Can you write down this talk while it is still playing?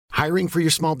Hiring for your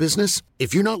small business?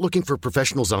 If you're not looking for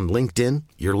professionals on LinkedIn,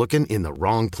 you're looking in the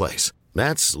wrong place.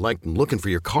 That's like looking for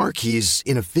your car keys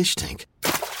in a fish tank.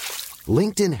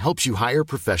 LinkedIn helps you hire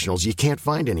professionals you can't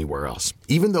find anywhere else,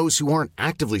 even those who aren't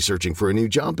actively searching for a new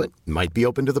job but might be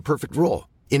open to the perfect role.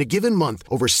 In a given month,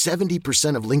 over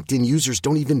 70% of LinkedIn users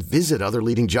don't even visit other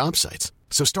leading job sites.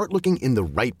 So start looking in the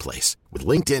right place. With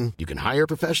LinkedIn, you can hire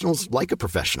professionals like a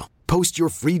professional. Post your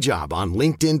free job on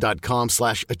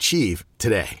linkedin.com/achieve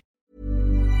today.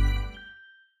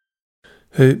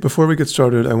 Hey, before we get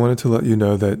started, I wanted to let you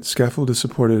know that Scaffold is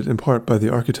supported in part by the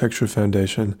Architecture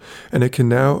Foundation, and it can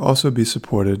now also be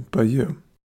supported by you.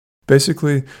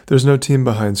 Basically, there's no team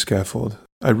behind Scaffold.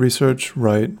 I research,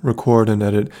 write, record, and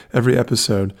edit every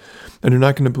episode, and you're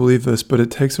not going to believe this, but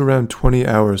it takes around 20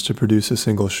 hours to produce a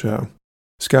single show.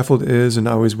 Scaffold is and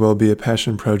always will be a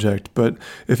passion project, but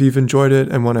if you've enjoyed it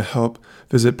and want to help,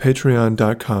 visit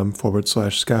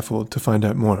patreon.com/scaffold to find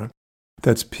out more.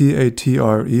 That's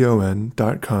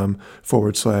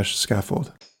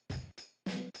patreon.com/scaffold.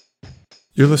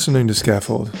 You're listening to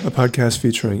Scaffold, a podcast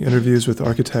featuring interviews with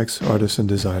architects, artists, and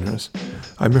designers.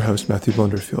 I'm your host, Matthew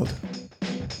Blunderfield.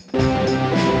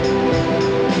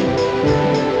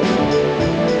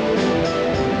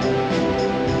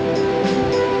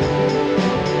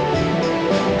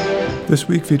 This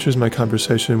week features my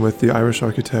conversation with the Irish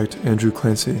architect Andrew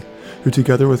Clancy, who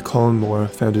together with Colin Moore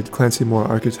founded Clancy Moore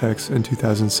Architects in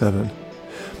 2007.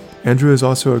 Andrew is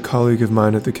also a colleague of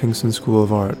mine at the Kingston School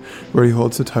of Art, where he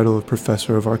holds the title of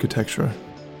Professor of Architecture.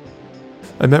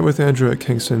 I met with Andrew at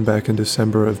Kingston back in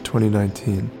December of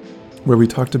 2019, where we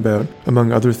talked about,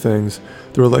 among other things,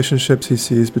 the relationships he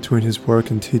sees between his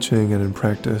work in teaching and in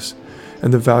practice,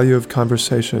 and the value of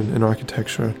conversation in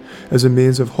architecture as a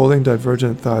means of holding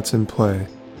divergent thoughts in play,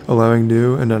 allowing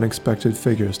new and unexpected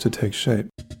figures to take shape.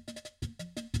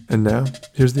 And now,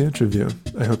 here's the interview.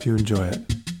 I hope you enjoy it.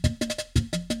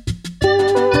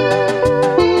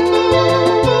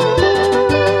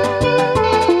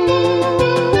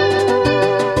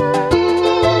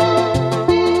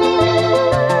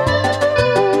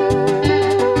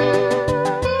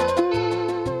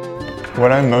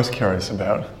 What I'm most curious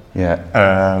about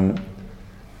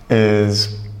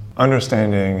is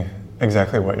understanding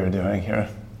exactly what you're doing here.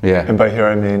 And by here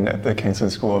I mean at the Kingston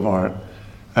School of Art,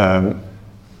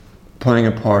 playing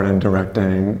a part in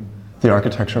directing the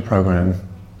architecture program,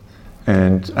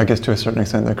 and I guess to a certain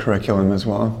extent the curriculum as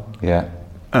well.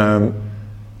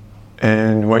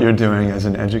 And what you're doing as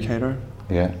an educator,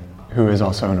 who is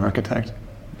also an architect.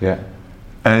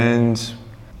 And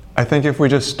I think if we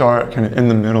just start kind of in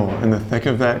the middle, in the thick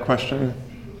of that question,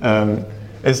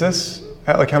 is this,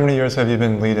 like, how many years have you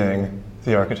been leading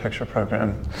the architecture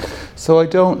program? So I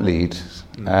don't lead.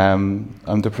 I'm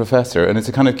the professor, and it's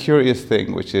a kind of curious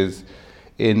thing, which is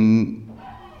in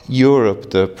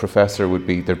Europe, the professor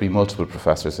there'd be multiple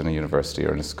professors in a university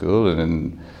or in a school, and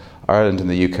in Ireland and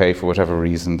the UK, for whatever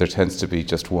reason, there tends to be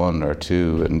just one or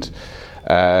two, and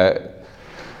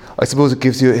I suppose it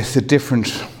gives you, it's a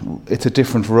different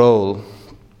role.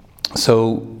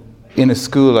 So in a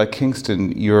school like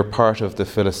Kingston, you're part of the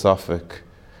philosophic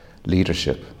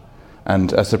leadership.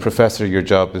 And as a professor, your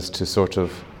job is to sort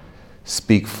of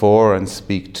speak for and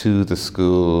speak to the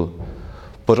school.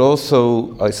 But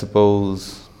also, I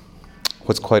suppose,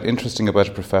 what's quite interesting about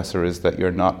a professor is that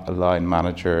you're not a line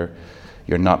manager,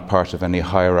 you're not part of any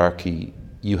hierarchy,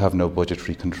 you have no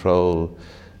budgetary control,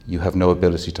 you have no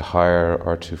ability to hire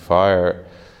or to fire.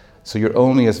 So you're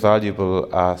only as valuable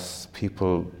as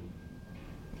people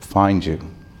find you,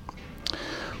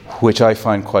 which I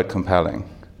find quite compelling.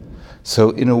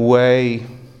 So in a way,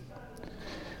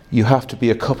 you have to be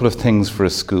a couple of things for a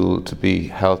school to be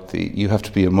healthy. You have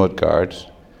to be a mudguard,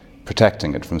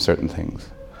 protecting it from certain things.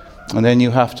 And then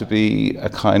you have to be a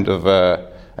kind of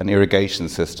an irrigation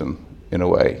system, in a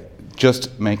way. Just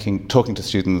talking to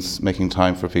students, making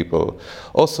time for people.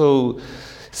 Also,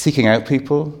 seeking out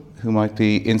people who might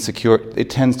be insecure. It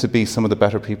tends to be some of the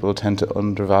better people tend to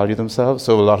undervalue themselves.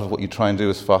 So a lot of what you try and do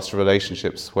is foster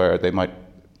relationships where they might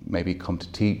maybe come to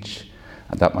teach,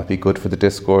 and that might be good for the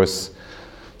discourse.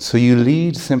 So you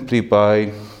lead simply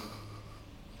by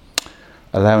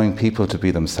allowing people to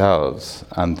be themselves,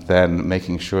 and then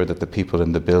making sure that the people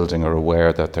in the building are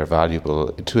aware that they're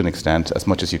valuable to an extent, as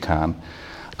much as you can,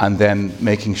 and then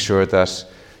making sure that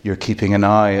you're keeping an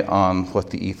eye on what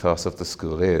the ethos of the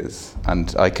school is.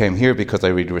 And I came here because I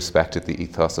really respected the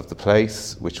ethos of the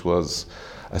place, which was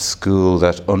a school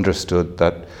that understood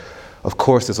that, of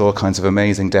course, there's all kinds of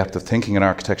amazing depth of thinking in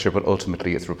architecture, but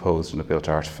ultimately it's reposed in a built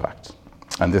artifact.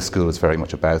 And this school is very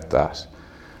much about that.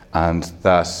 And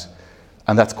that's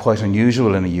quite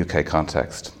unusual in a UK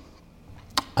context.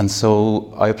 And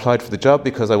so I applied for the job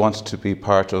because I wanted to be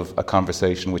part of a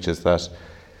conversation, which is that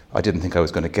I didn't think I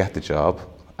was going to get the job,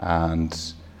 and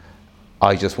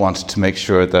I just wanted to make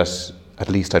sure that at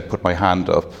least I'd put my hand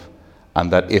up,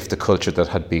 and that if the culture that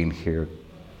had been here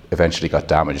eventually got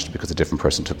damaged because a different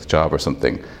person took the job or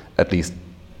something, at least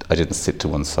I didn't sit to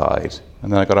one side.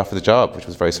 And then I got offered the job, which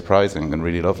was very surprising and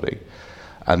really lovely.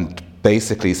 And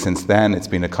basically since then it's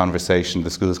been a conversation. The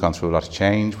school's gone through a lot of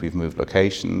change. We've moved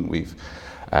location, we've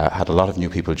had a lot of new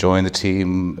people join the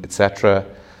team, etc.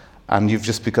 And you've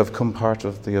just become part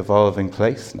of the evolving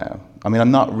place now. I mean,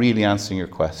 I'm not really answering your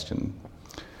question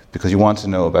because you want to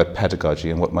know about pedagogy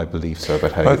and what my beliefs are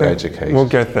about how you educate. We'll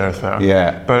get there, though.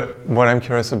 Yeah. But what I'm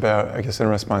curious about, I guess in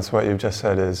response to what you've just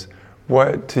said, is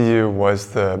what to you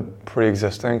was the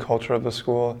pre-existing culture of the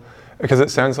school? Because it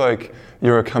sounds like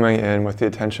you were coming in with the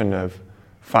intention of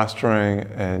fostering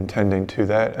and tending to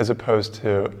that, as opposed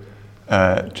to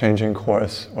changing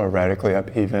course or radically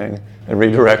upheaving and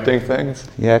redirecting things.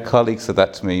 Yeah, a colleague said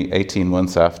that to me 18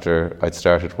 months after I'd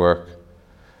started work.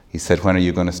 He said, when are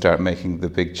you going to start making the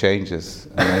big changes?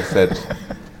 And I said,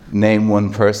 name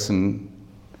one person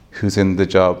who's in the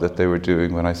job that they were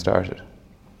doing when I started.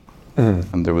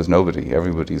 And there was nobody.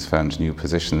 Everybody's found new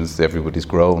positions. Everybody's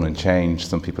grown and changed.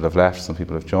 Some people have left, some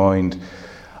people have joined.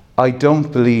 I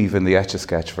don't believe in the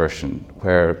Etch-a-Sketch version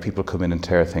where people come in and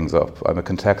tear things up. I'm a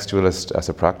contextualist as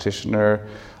a practitioner.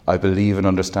 I believe in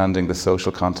understanding the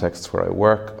social contexts where I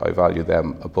work. I value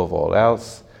them above all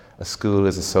else. A school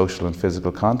is a social and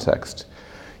physical context.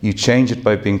 You change it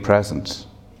by being present.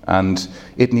 And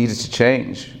it needed to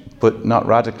change, but not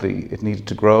radically. It needed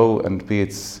to grow and be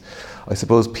its... I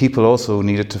suppose people also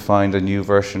needed to find a new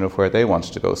version of where they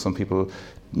wanted to go. Some people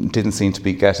didn't seem to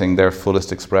be getting their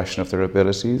fullest expression of their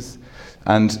abilities.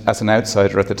 And as an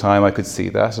outsider at the time, I could see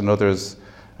that. And others,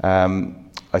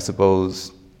 I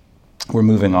suppose, were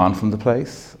moving on from the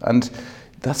place. And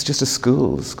that's just a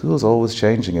school. The school's always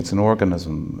changing. It's an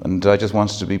organism. And I just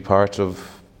wanted to be part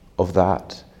of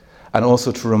that. And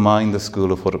also to remind the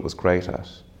school of what it was great at.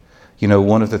 You know,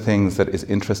 one of the things that is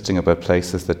interesting about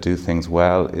places that do things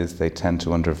well is they tend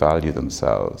to undervalue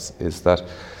themselves.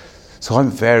 So I'm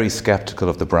very skeptical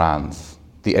of the brands,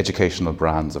 the educational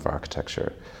brands of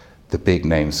architecture, the big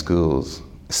name schools,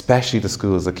 especially the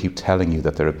schools that keep telling you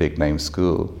that they're a big name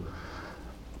school.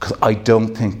 Because I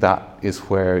don't think that is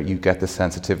where you get the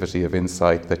sensitivity of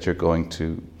insight that you're going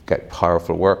to get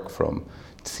powerful work from.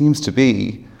 It seems to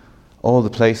be all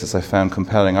the places I found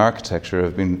compelling architecture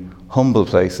have been humble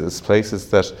places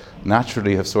that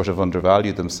naturally have sort of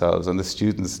undervalued themselves, and the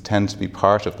students tend to be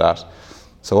part of that.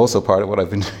 So also part of what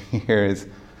I've been doing here is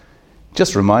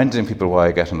just reminding people why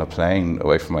I get on a plane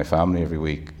away from my family every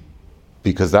week,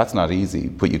 because that's not easy,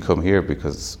 but you come here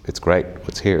because it's great.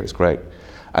 What's here is great.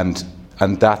 And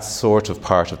that's sort of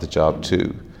part of the job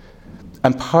too.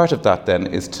 And part of that then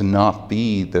is to not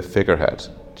be the figurehead,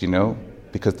 do you know?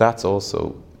 Because that's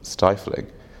also stifling.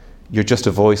 You're just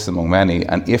a voice among many,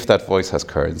 and if that voice has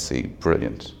currency,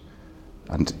 brilliant.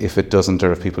 And if it doesn't,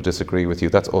 or if people disagree with you,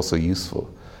 that's also useful.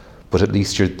 But at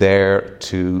least you're there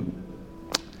to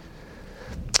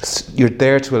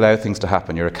allow things to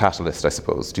happen. You're a catalyst, I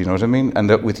suppose. Do you know what I mean? And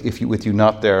that with you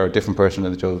not there, or a different person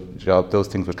in the job, those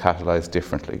things would catalyze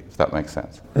differently, if that makes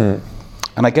sense. And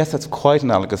I guess that's quite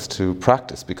analogous to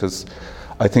practice, because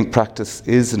I think practice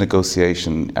is a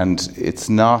negotiation, and it's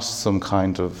not some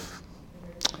kind of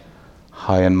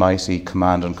high and mighty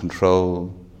command and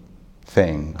control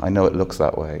thing. I know it looks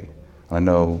that way. I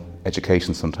know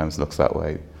education sometimes looks that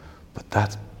way, but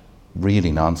that's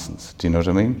really nonsense. Do you know what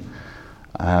I mean?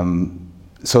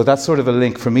 So that's sort of a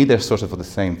link. For me, they're sort of the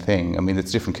same thing. I mean,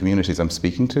 it's different communities I'm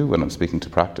speaking to when I'm speaking to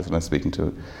practice and I'm speaking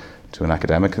to an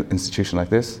academic institution like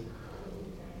this.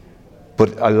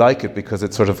 But I like it because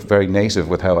it's sort of very native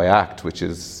with how I act, which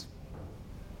is,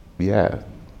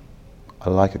 I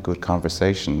like a good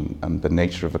conversation, and the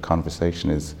nature of a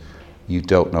conversation is you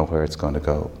don't know where it's going to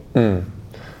go.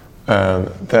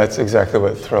 That's exactly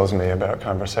what thrills me about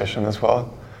conversation as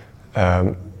well.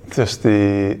 Just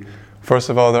first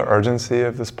of all, the urgency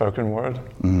of the spoken word,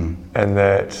 and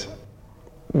that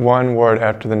one word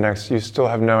after the next, you still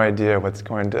have no idea what's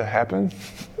going to happen.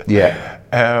 Yeah.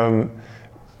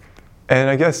 And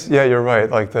I guess, you're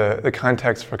right. Like the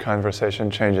context for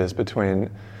conversation changes between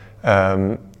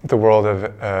the world of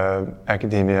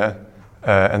academia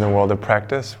and the world of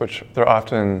practice, which they're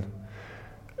often,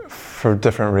 for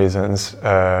different reasons,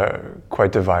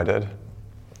 quite divided.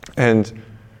 And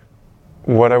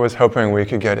what I was hoping we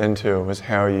could get into was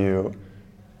how you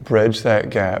bridge that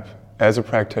gap as a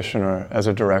practitioner, as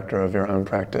a director of your own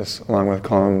practice, along with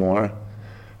Colin Moore,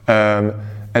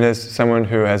 And as someone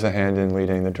who has a hand in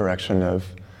leading the direction of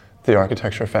the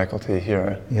architecture faculty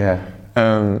here,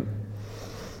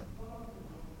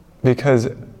 because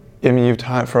you've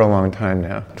taught for a long time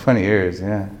now. 20 years,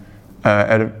 yeah.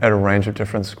 At a range of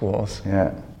different schools.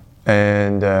 Yeah.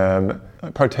 And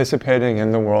participating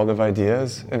in the world of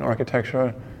ideas in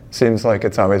architecture seems like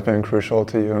it's always been crucial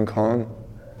to you and Colin.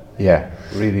 Yeah,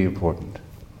 really important.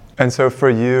 And so for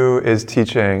you, is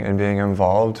teaching and being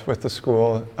involved with the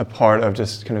school a part of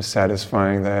just kind of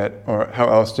satisfying that, or how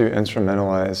else do you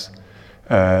instrumentalize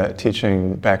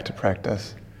teaching back to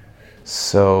practice?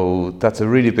 So that's a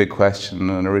really big question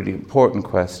and a really important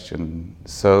question.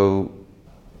 So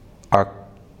our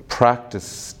practice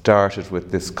started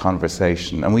with this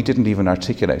conversation, and we didn't even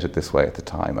articulate it this way at the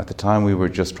time. At the time we were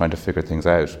just trying to figure things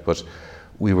out, but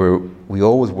we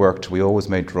always worked, we always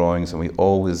made drawings, and we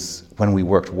always, when we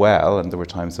worked well, and there were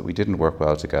times that we didn't work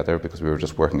well together because we were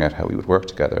just working out how we would work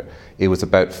together, it was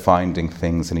about finding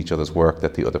things in each other's work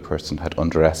that the other person had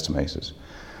underestimated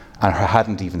and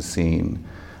hadn't even seen.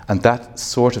 And that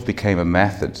sort of became a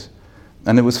method.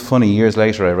 And it was funny, years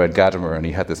later I read Gadamer, and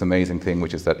he had this amazing thing,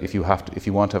 which is that if you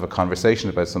want to have a conversation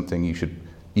about something, you should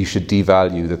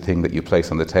devalue the thing that you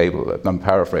place on the table. I'm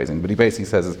paraphrasing, but he basically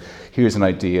says, here's an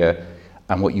idea,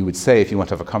 and what you would say if you want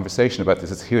to have a conversation about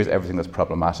this is, here's everything that's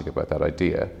problematic about that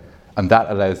idea. And that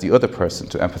allows the other person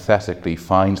to empathetically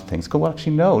find things, go, well,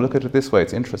 actually, no, look at it this way,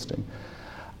 it's interesting.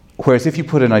 Whereas if you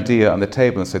put an idea on the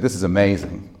table and say, this is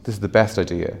amazing, this is the best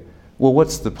idea, well,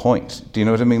 what's the point? Do you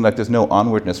know what I mean? Like, there's no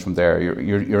onwardness from there.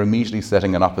 You're immediately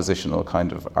setting an oppositional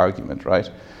kind of argument, right?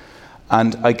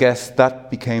 And I guess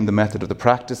that became the method of the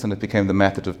practice, and it became the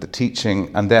method of the teaching.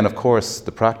 And then, of course,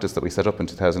 the practice that we set up in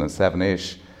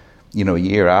 2007-ish, a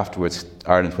year afterwards,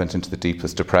 Ireland went into the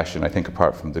deepest depression, I think,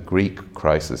 apart from the Greek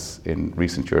crisis in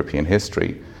recent European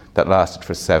history, that lasted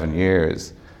for 7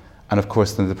 years. And of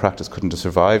course, then the practice couldn't have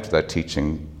survived without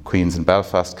teaching. Queen's in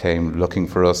Belfast came looking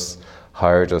for us,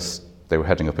 hired us. They were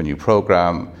heading up a new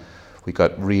program.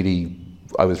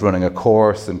 I was running a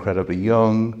course, incredibly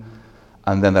young,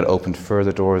 and then that opened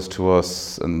further doors to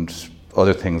us, and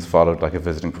other things followed, like a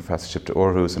visiting professorship to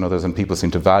Aarhus and others, and people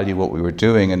seemed to value what we were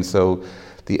doing. And so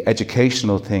the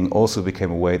educational thing also became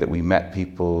a way that we met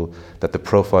people, that the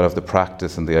profile of the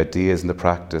practice and the ideas in the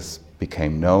practice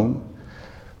became known,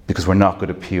 because we're not good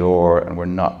at PR, and we're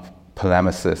not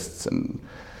polemicists, and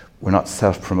we're not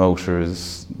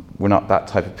self-promoters, we're not that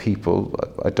type of people.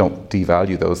 I don't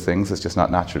devalue those things, it's just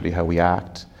not naturally how we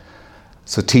act.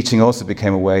 So teaching also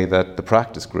became a way that the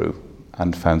practice grew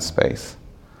and found space.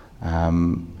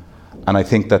 And I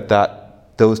think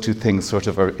that those two things sort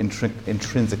of are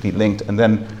intrinsically linked. And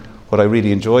then what I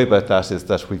really enjoy about that is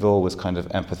that we've always kind of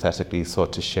empathetically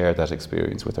sought to share that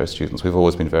experience with our students. We've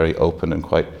always been very open and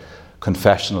quite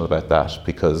confessional about that,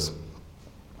 because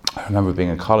I remember being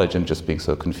in college and just being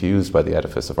so confused by the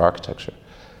edifice of architecture.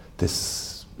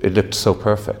 It looked so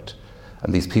perfect.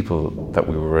 And these people that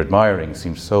we were admiring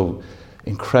seemed so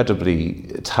incredibly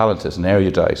talented and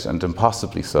erudite, and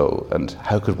impossibly so. And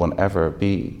how could one ever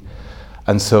be?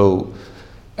 And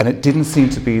it didn't seem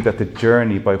to be that the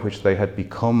journey by which they had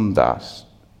become that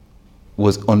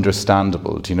was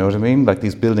understandable. Do you know what I mean? Like,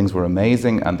 these buildings were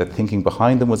amazing, and the thinking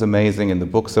behind them was amazing, and the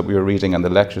books that we were reading and the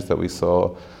lectures that we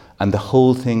saw. And the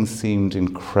whole thing seemed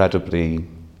incredibly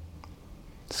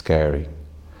scary.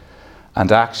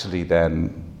 And actually then,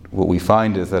 what we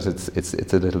find is that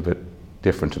it's a little bit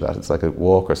different to that. It's like a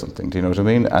walk or something, do you know what I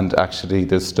mean? And actually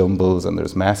there's stumbles, and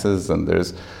there's messes, and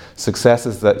there's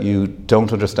successes that you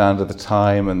don't understand at the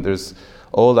time, and there's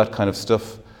all that kind of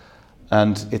stuff.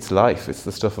 And it's life, it's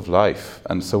the stuff of life.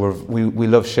 And so we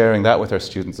love sharing that with our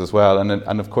students as well.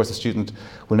 And of course, a student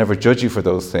will never judge you for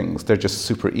those things. They're just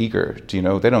super eager, do you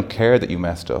know? They don't care that you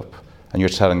messed up and you're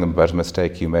telling them about a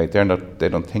mistake you made. They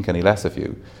don't think any less of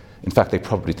you. In fact, they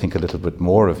probably think a little bit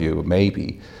more of you,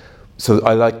 maybe. So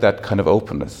I like that kind of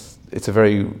openness.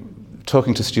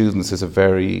 Talking to students is a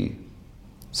very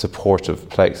supportive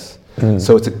place.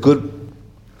 So it's a good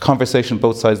conversation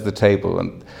both sides of the table,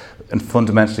 and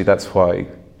fundamentally that's why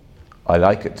I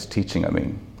like it, teaching, I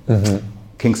mean.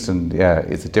 Kingston,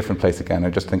 is a different place again.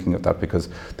 I'm just thinking of that because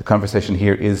the conversation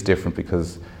here is different,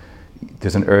 because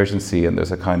there's an urgency and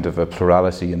there's a kind of a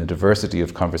plurality and a diversity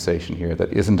of conversation here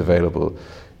that isn't available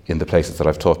in the places that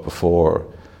I've taught before.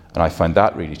 And I find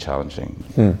that really challenging,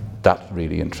 that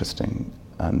really interesting.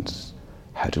 And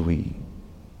how do we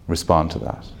respond to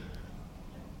that?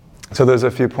 So there's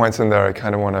a few points in there I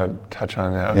kind of want to touch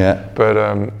on now. Yeah.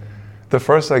 But the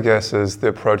first, I guess, is the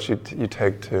approach you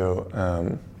take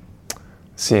to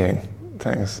seeing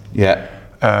things. Yeah.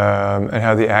 And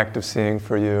how the act of seeing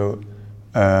for you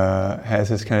has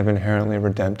this kind of inherently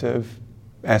redemptive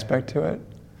aspect to it.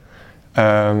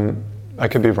 I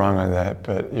could be wrong on that,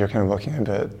 but you're kind of looking a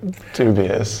bit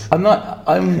dubious. Don't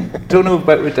know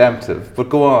about redemptive, but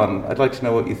go on. I'd like to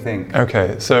know what you think.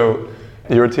 Okay, so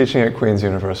you were teaching at Queen's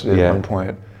University at one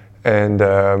point, and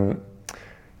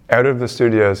out of the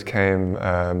studios came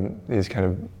these kind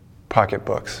of pocket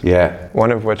books. Yeah.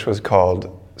 One of which was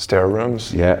called Stair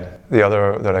Rooms. Yeah. The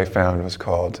other that I found was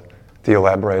called The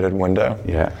Elaborated Window.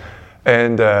 Yeah.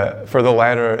 And for the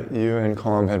latter, you and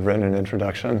Colm had written an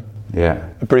introduction. Yeah.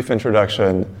 A brief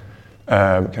introduction,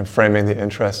 kind of framing the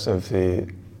interests of the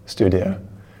studio.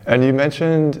 And you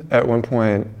mentioned at one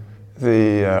point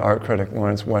the art critic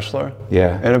Lawrence Weschler.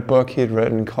 Yeah. In a book he'd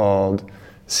written called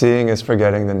Seeing is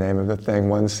Forgetting the Name of the Thing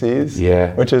One Sees.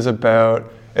 Yeah. Which is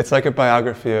about, it's like a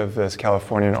biography of this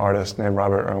Californian artist named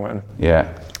Robert Irwin.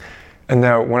 Yeah. And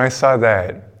now when I saw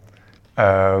that,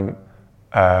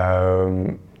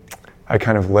 I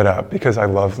kind of lit up because I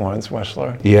love Lawrence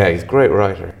Weschler. Yeah, he's a great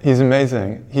writer. He's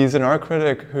amazing. He's an art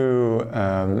critic who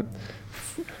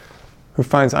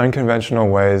finds unconventional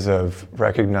ways of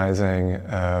recognizing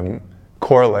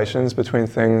correlations between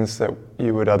things that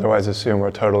you would otherwise assume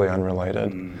were totally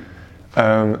unrelated.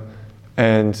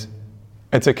 And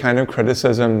it's a kind of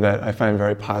criticism that I find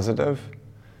very positive.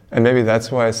 And maybe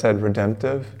that's why I said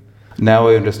redemptive. Now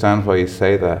I understand why you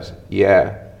say that.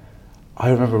 Yeah. I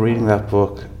remember reading that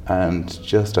book and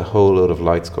just a whole load of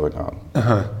lights going on.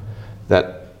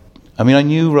 I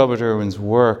knew Robert Irwin's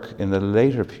work in the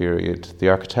later period, the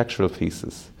architectural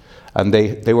pieces, and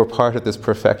they were part of this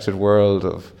perfected world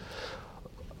of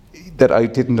that I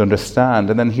didn't understand.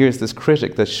 And then here's this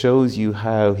critic that shows you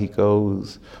how he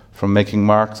goes from making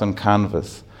marks on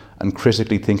canvas and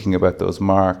critically thinking about those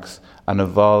marks and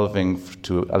evolving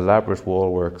to elaborate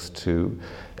wall works, to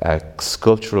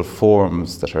sculptural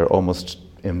forms that are almost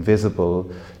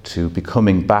invisible, to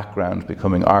becoming background,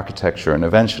 becoming architecture, and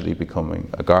eventually becoming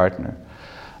a gardener.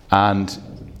 And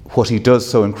what he does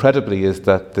so incredibly is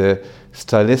that the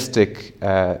stylistic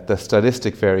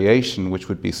variation, which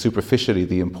would be superficially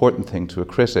the important thing to a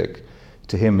critic,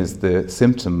 to him is the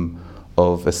symptom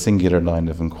of a singular line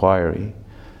of inquiry.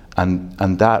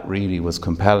 And that really was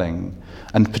compelling.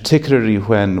 And particularly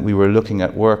when we were looking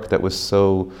at work that was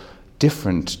so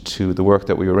different to the work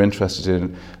that we were interested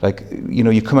in. Like,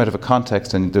 you come out of a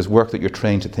context and there's work that you're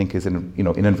trained to think is in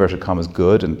inverted commas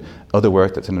good, and other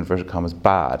work that's in inverted commas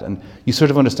bad. And you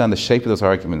sort of understand the shape of those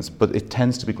arguments, but it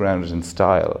tends to be grounded in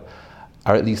style,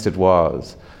 or at least it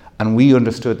was. And we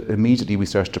understood immediately, we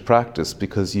started to practice,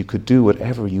 because you could do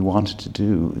whatever you wanted to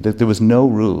do. There was no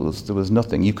rules, there was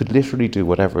nothing. You could literally do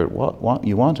whatever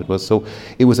you wanted. So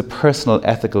it was a personal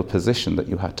ethical position that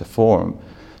you had to form.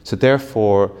 So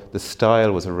therefore, the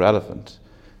style was irrelevant.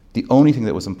 The only thing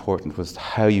that was important was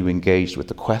how you engaged with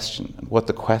the question and what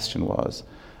the question was.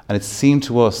 And it seemed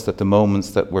to us that the moments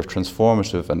that were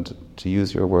transformative and, to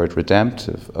use your word,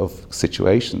 redemptive of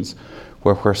situations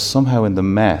were where somehow in the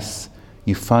mess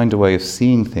you find a way of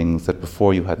seeing things that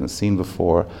before you hadn't seen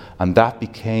before, and that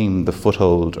became the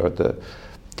foothold or the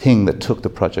thing that took the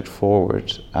project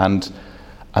forward. And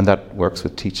that works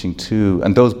with teaching too.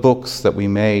 And those books that we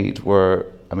made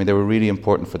they were really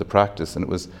important for the practice, and it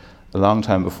was a long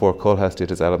time before Koolhaas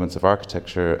did his Elements of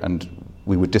Architecture, and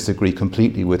we would disagree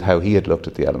completely with how he had looked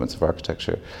at the elements of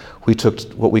architecture. We took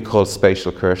what we call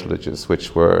spatial curtilages,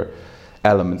 which were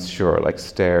elements, sure, like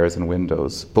stairs and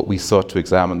windows, but we sought to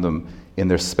examine them in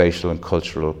their spatial and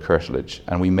cultural curtilage.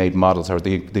 And we made models, or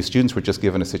the students were just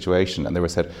given a situation and they were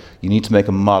said, you need to make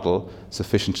a model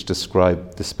sufficient to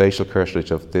describe the spatial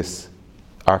curtilage of this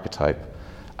archetype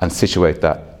and situate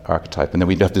that archetype. And then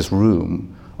we'd have this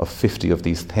room of 50 of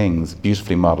these things,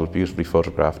 beautifully modeled, beautifully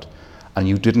photographed. And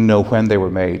you didn't know when they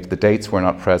were made. The dates were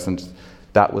not present.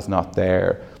 That was not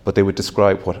there. But they would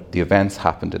describe what the events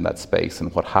happened in that space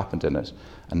and what happened in it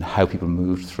and how people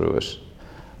moved through it.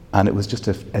 And it was just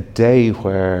a day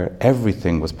where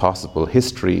everything was possible.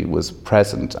 History was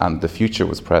present and the future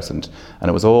was present. And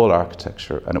it was all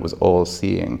architecture and it was all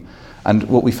seeing. And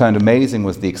what we found amazing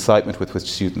was the excitement with which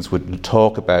students would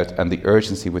talk about and the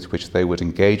urgency with which they would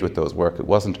engage with those work. It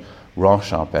wasn't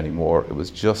Ronchamp anymore. It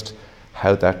was just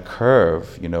how that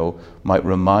curve, might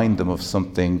remind them of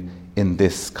something in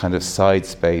this kind of side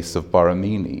space of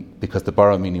Borromini, because the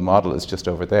Borromini model is just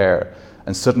over there.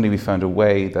 And suddenly we found a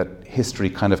way that history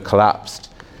kind of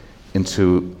collapsed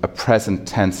into a present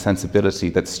tense sensibility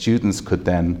that students could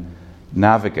then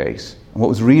navigate. And what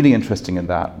was really interesting in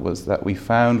that was that we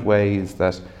found ways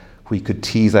that we could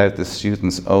tease out the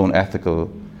students' own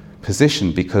ethical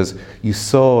position, because you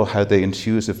saw how they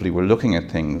intuitively were looking at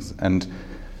things. And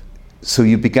so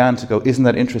you began to go, isn't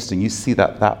that interesting? You see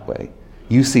that way.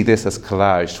 You see this as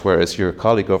collage, whereas your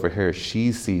colleague over here,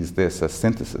 she sees this as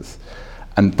synthesis.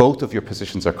 And both of your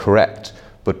positions are correct,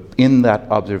 but in that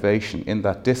observation, in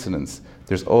that dissonance,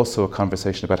 there's also a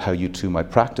conversation about how you two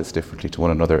might practice differently to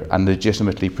one another and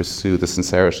legitimately pursue the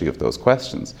sincerity of those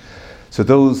questions. So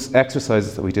those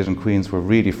exercises that we did in Queen's were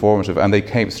really formative, and they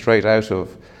came straight out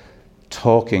of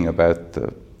talking about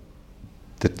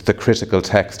the critical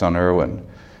text on Irwin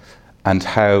and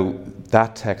how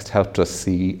that text helped us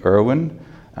see Irwin,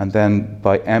 and then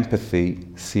by empathy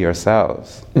see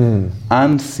ourselves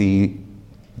and see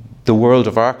the world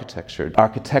of architecture.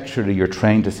 Architecturally, you're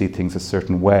trained to see things a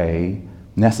certain way,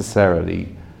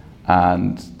 necessarily,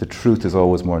 and the truth is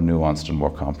always more nuanced and more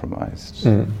compromised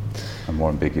and more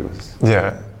ambiguous.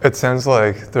 Yeah, it sounds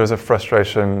like there's a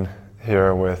frustration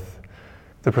here with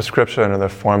the prescription or the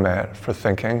format for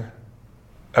thinking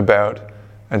about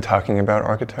and talking about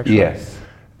architecture. Yes.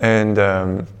 And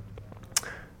a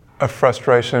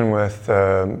frustration with,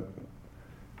 I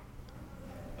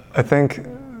think,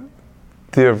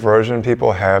 the aversion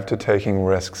people have to taking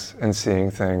risks and seeing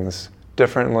things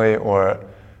differently or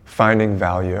finding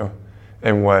value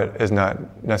in what is not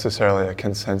necessarily a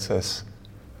consensus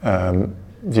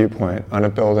viewpoint on a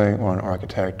building or an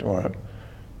architect or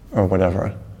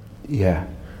whatever. Yeah.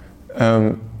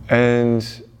 And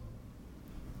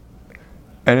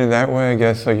in that way, I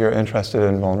guess, like, you're interested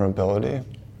in vulnerability.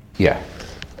 Yeah.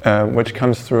 Which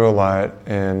comes through a lot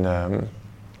in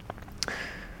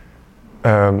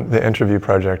the interview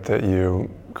project that you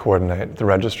coordinate, the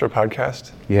Register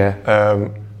podcast. Yeah.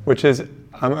 Which is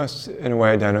almost in a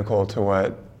way identical to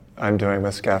what I'm doing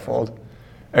with Scaffold,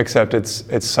 except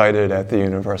it's cited at the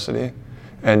university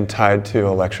and tied to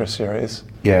a lecture series.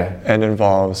 Yeah. And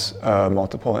involves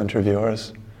multiple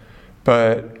interviewers.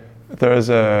 But there's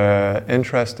an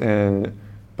interest in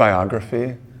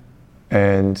biography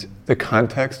and the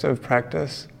context of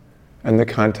practice and the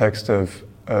context of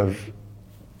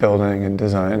building and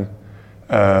design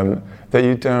that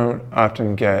you don't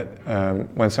often get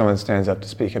when someone stands up to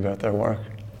speak about their work.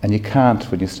 And you can't,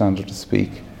 when you stand up to speak,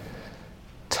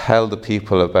 tell the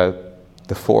people about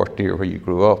the fort near where you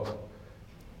grew up.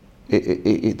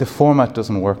 The format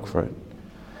doesn't work for it.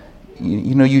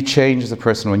 You know, you change as a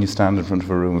person when you stand in front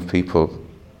of a room of people.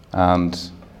 And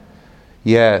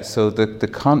yeah, so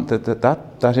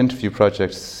that interview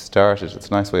project started, it's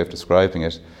a nice way of describing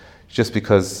it, just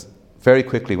because very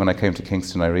quickly when I came to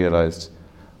Kingston I realised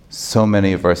so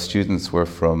many of our students were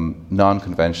from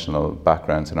non-conventional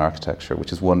backgrounds in architecture,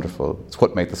 which is wonderful. It's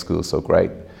what made the school so great.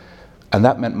 And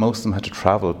that meant most of them had to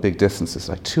travel big distances,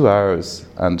 like 2 hours,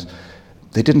 and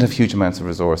they didn't have huge amounts of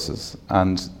resources,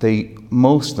 and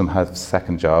most of them had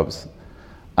second jobs.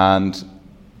 And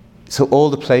so all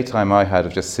the playtime I had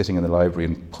of just sitting in the library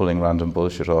and pulling random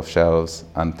bullshit off shelves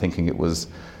and thinking it was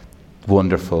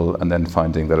wonderful and then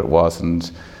finding that it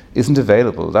wasn't, isn't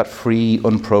available. That free,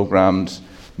 unprogrammed,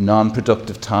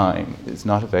 non-productive time is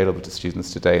not available to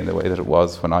students today in the way that it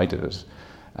was when I did it.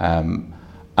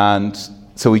 And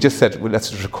so we just said, well, let's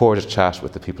just record a chat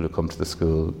with the people who come to the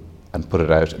school and put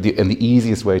it out. And the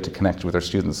easiest way to connect with our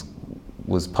students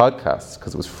was podcasts,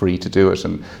 because it was free to do it,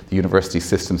 and the university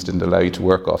systems didn't allow you to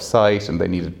work off-site, and they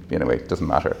needed, anyway, it doesn't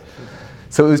matter.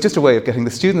 So it was just a way of getting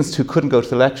the students who couldn't go to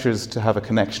the lectures to have a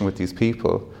connection with these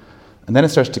people. And then it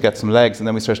started to get some legs, and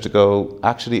then we started to go,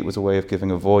 actually it was a way of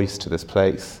giving a voice to this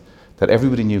place, that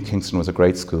everybody knew Kingston was a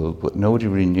great school, but nobody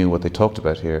really knew what they talked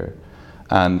about here.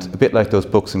 And a bit like those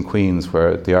books in Queen's,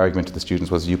 where the argument to the students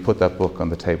was, you put that book on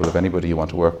the table of anybody you want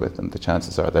to work with, and the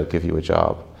chances are they'll give you a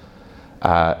job.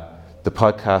 The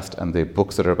podcast and the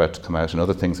books that are about to come out and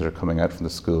other things that are coming out from the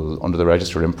school under the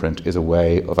Register imprint is a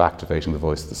way of activating the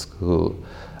voice of the school.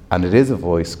 And it is a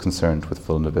voice concerned with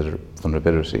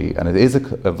vulnerability, and it is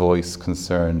a voice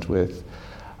concerned with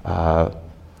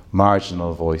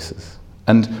marginal voices.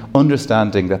 And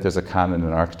understanding that there's a canon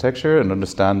in architecture, and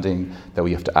understanding that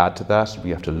we have to add to that,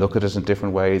 we have to look at it in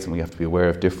different ways, and we have to be aware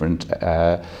of different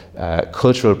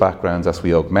cultural backgrounds as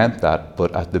we augment that.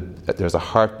 But there's a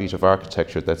heartbeat of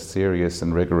architecture that's serious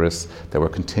and rigorous, that we're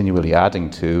continually adding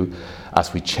to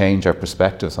as we change our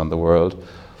perspectives on the world.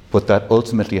 But that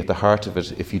ultimately at the heart of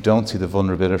it, if you don't see the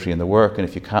vulnerability in the work, and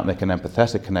if you can't make an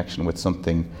empathetic connection with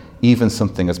something, even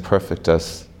something as perfect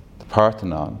as the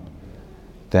Parthenon,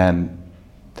 then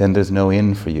there's no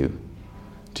in for you.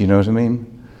 Do you know what I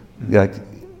mean? Like,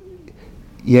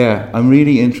 yeah, I'm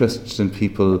really interested in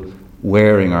people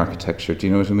wearing architecture. Do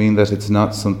you know what I mean? That it's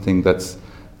not something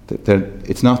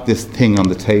it's not this thing on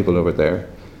the table over there.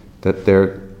 That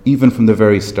they're, even from the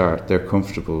very start, they're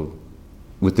comfortable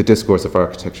with the discourse of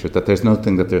architecture, that there's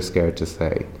nothing that they're scared to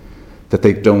say. that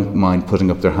they don't mind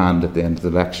putting up their hand at the end of the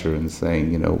lecture and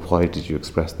saying, why did you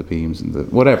express the beams and the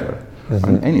whatever, or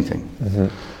anything.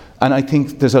 And I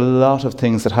think there's a lot of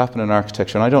things that happen in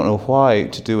architecture, and I don't know why,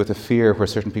 to do with a fear where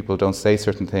certain people don't say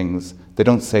certain things. They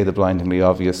don't say the blindingly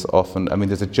obvious often. I mean,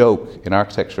 there's a joke in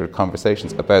architecture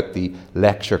conversations about the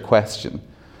lecture question,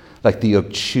 like the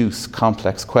obtuse,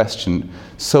 complex question,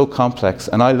 so complex.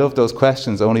 And I love those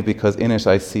questions only because in it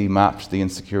I see mapped the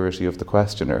insecurity of the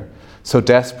questioner. So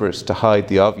desperate to hide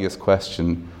the obvious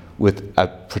question with a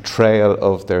portrayal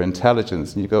of their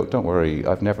intelligence. And you go, don't worry,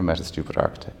 I've never met a stupid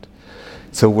architect.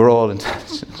 So we're all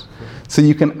intelligent. So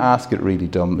you can ask it really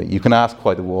dumbly. You can ask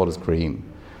why the wall is green.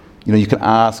 You can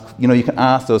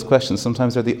ask those questions.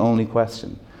 Sometimes they're the only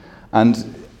question.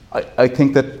 And I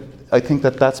think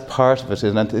that that's part of it.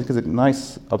 And I think it's a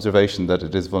nice observation that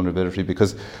it is vulnerability,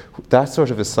 because that sort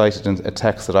of is cited in a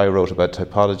text that I wrote about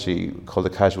typology called The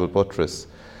Casual Buttress,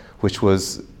 which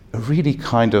was a really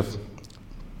kind of,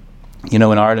 in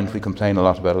Ireland we complain a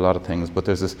lot about a lot of things, but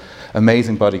there's this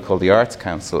amazing body called the Arts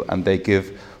Council, and they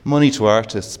give money to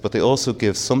artists, but they also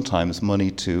give sometimes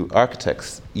money to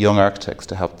architects, young architects,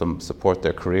 to help them support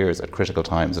their careers at critical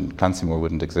times, and Clancy Moore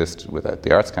wouldn't exist without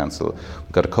the Arts Council.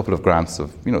 We got a couple of grants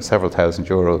of several thousand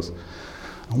euros.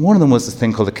 And one of them was this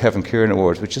thing called the Kevin Kieran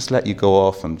Awards, which just let you go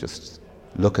off and just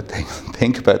look at things and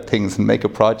think about things and make a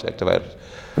project about it.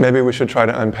 Maybe we should try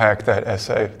to unpack that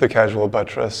essay, The Casual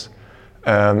Buttress,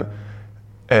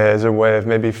 as a way of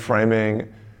maybe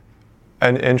framing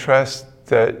an interest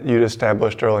that you'd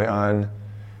established early on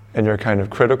in your kind of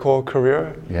critical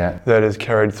career that is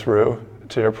carried through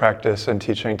to your practice and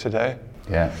teaching today.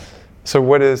 Yeah. So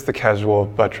what is The Casual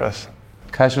Buttress?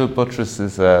 Casual Buttress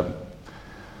is an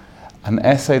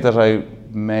essay that I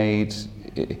made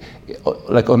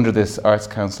under this Arts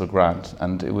Council grant,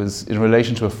 and it was in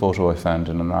relation to a photo I found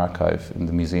in an archive in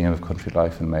the Museum of Country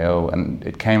Life in Mayo, and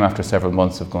it came after several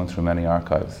months of going through many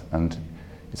archives. And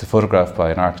it's a photograph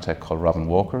by an architect called Robin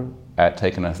Walker,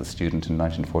 taken as a student in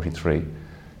 1943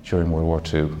 during World War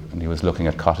II, and he was looking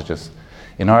at cottages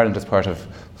in Ireland as part of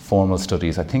formal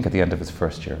studies, I think at the end of his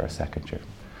first year or second year.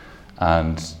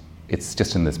 And it's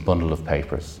just in this bundle of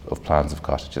papers of plans of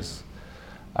cottages.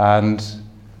 And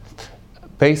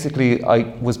basically, I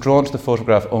was drawn to the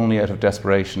photograph only out of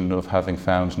desperation of having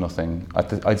found nothing.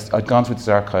 I'd gone through these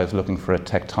archives looking for a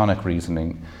tectonic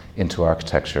reasoning into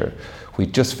architecture.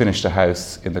 We'd just finished a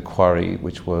house in the Quarry,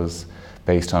 which was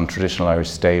based on traditional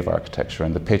Irish stave architecture,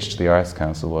 and the pitch to the Arts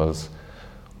Council was,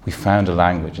 we found a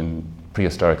language in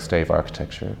prehistoric stave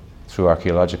architecture through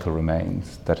archaeological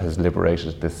remains that has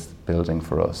liberated this building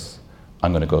for us.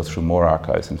 I'm going to go through more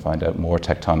archives and find out more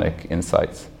tectonic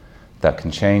insights that can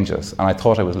change us. And I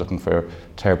thought I was looking for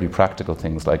terribly practical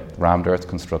things like rammed earth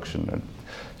construction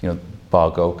and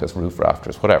bog oak as roof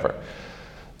rafters, whatever.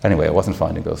 Anyway, I wasn't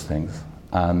finding those things.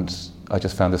 And I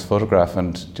just found this photograph,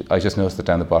 and I just noticed that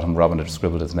down the bottom Robin had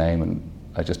scribbled his name, and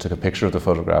I just took a picture of the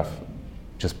photograph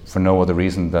just for no other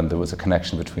reason than there was a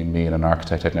connection between me and an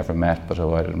architect I'd never met but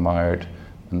who I'd admired,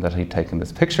 and that he'd taken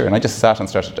this picture. And I just sat and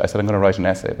I said, I'm going to write an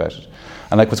essay about it.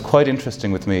 And what's quite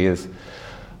interesting with me is,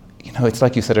 it's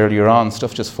like you said earlier on,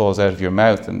 stuff just falls out of your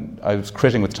mouth. And I was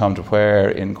critting with Tom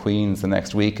DeWare in Queen's the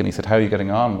next week, and he said, how are you getting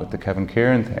on with the Kevin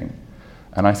Kieran thing?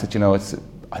 And I said,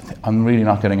 I'm really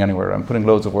not getting anywhere. I'm putting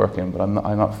loads of work in, but I'm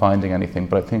not finding anything.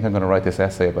 But I think I'm going to write this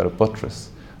essay about a buttress.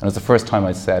 And it was the first time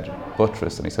I said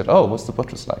buttress, and he said, oh, what's the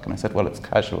buttress like? And I said, well, it's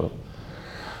casual.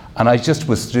 And I just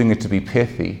was doing it to be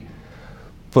pithy.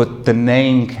 But the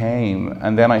name came,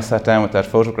 and then I sat down with that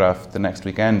photograph the next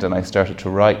weekend, and I started to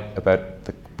write about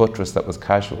the buttress that was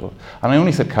casual. And I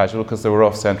only said casual because they were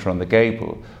off centre on the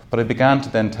gable. But I began to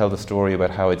then tell the story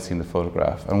about how I'd seen the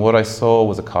photograph. And what I saw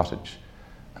was a cottage.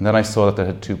 And then I saw that there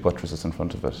had two buttresses in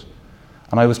front of it.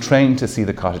 And I was trained to see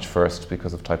the cottage first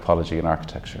because of typology and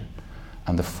architecture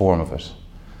and the form of it.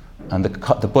 And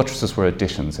the buttresses were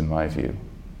additions in my view.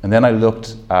 And then I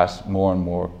looked at more and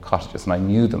more cottages, and I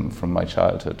knew them from my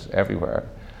childhood everywhere.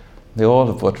 They all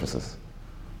have buttresses.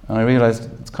 And I realized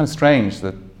it's kind of strange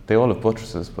that they all have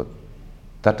buttresses, but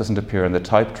that doesn't appear in the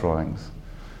type drawings.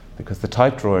 Because the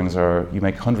type drawings you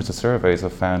make hundreds of surveys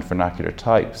of found vernacular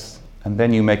types, and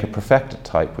then you make a perfected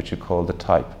type, which you call the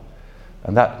type.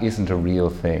 And that isn't a real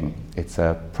thing. It's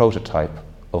a prototype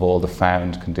of all the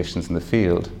found conditions in the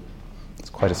field. It's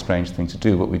quite a strange thing to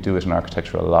do, but we do it in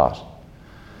architecture a lot.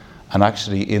 And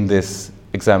actually in this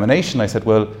examination I said,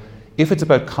 well, if it's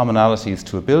about commonalities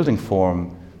to a building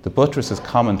form, the buttress is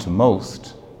common to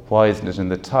most, why isn't it in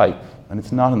the type? And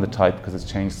it's not in the type because it's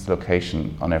changed its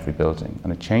location on every building.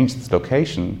 And it changed its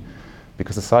location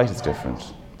because the site is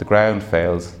different. The ground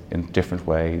fails in different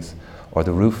ways. or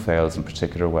the roof fails in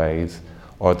particular ways,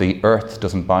 or the earth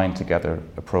doesn't bind together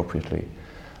appropriately.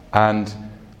 And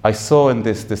I saw in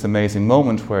this amazing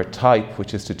moment where type,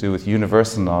 which is to do with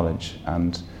universal knowledge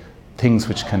and things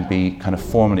which can be kind of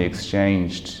formally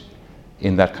exchanged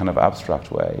in that kind of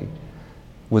abstract way,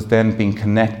 was then being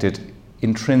connected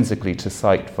intrinsically to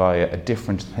sight via a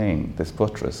different thing, this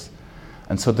buttress.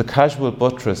 And so the casual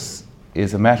buttress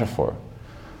is a metaphor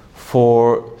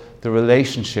for the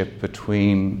relationship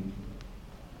between,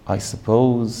 I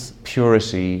suppose,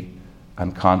 purity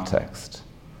and context.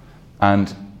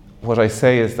 And what I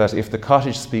say is that if the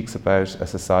cottage speaks about a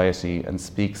society and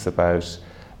speaks about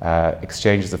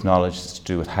exchanges of knowledge to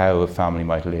do with how a family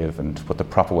might live and what the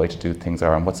proper way to do things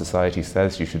are and what society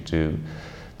says you should do,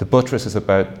 the buttress is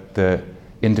about the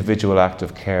individual act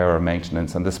of care or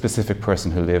maintenance and the specific person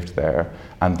who lived there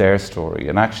and their story.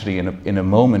 And actually in a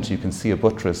moment you can see a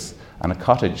buttress and a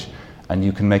cottage and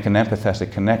you can make an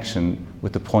empathetic connection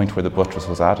with the point where the buttress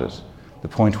was added, the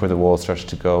point where the wall started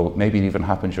to go. Maybe it even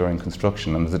happened during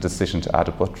construction and there's a decision to add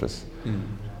a buttress.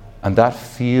 And that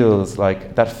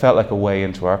felt like a way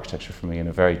into architecture for me in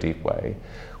a very deep way,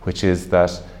 which is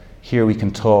that here we can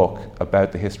talk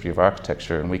about the history of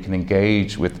architecture and we can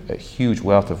engage with a huge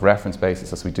wealth of reference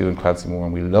bases as we do in Clancy Moore,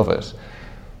 and we love it.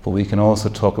 But we can also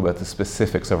talk about the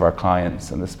specifics of our clients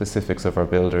and the specifics of our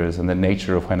builders and the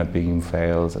nature of when a beam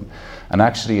fails. And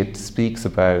actually it speaks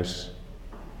about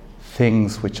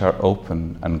things which are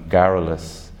open and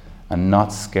garrulous and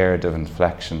not scared of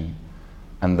inflection,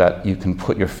 and that you can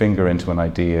put your finger into an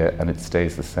idea and it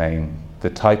stays the same. The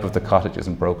type of the cottage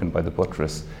isn't broken by the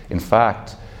buttress. In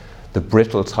fact, the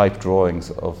brittle type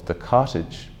drawings of the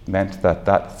cottage meant that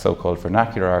that so-called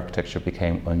vernacular architecture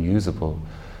became unusable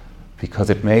because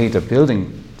it made a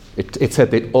building, it said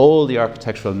that all the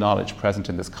architectural knowledge present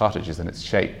in this cottage is in its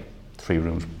shape,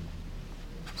 3-room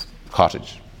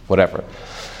cottage, whatever.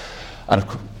 And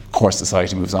of course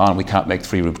society moves on, we can't make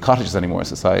 3-room cottages anymore,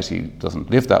 society doesn't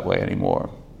live that way anymore.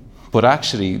 But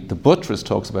actually the buttress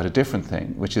talks about a different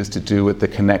thing, which is to do with the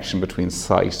connection between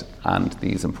site and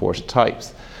these imported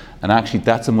types. And actually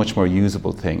that's a much more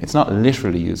usable thing. It's not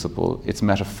literally usable, it's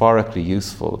metaphorically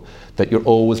useful that you're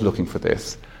always looking for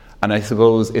this. And I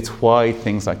suppose it's why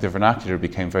things like the vernacular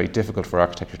became very difficult for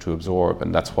architecture to absorb,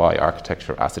 and that's why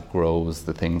architecture, as it grows,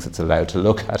 the things it's allowed to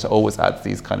look at always adds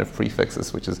these kind of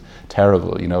prefixes, which is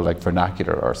terrible, like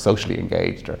vernacular or socially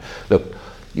engaged, or look,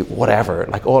 whatever,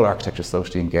 like all architecture is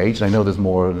socially engaged. I know there's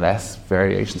more or less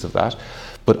variations of that,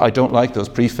 but I don't like those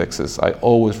prefixes. I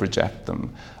always reject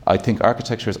them. I think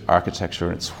architecture is architecture,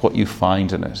 and it's what you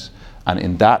find in it. And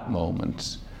in that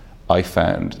moment, I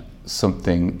found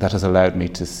something that has allowed me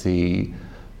to see,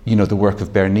 the work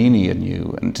of Bernini in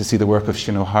you, and to see the work of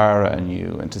Shinohara in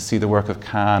you, and to see the work of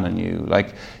Kahn in you,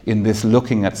 like in this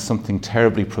looking at something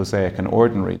terribly prosaic and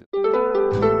ordinary.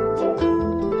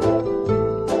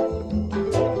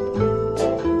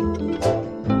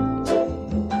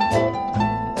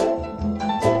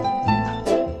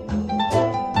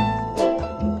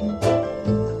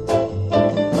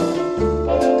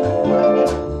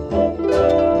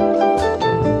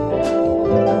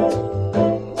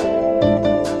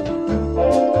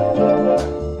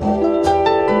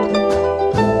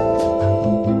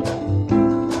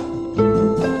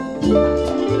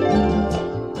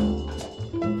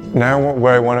 Now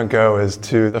where I want to go is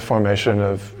to the formation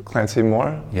of Clancy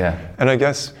Moore. Yeah. And I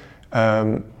guess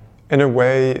in a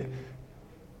way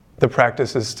the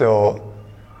practice is still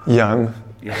young.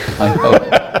 Yeah,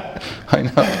 I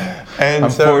know. And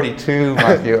I'm 42,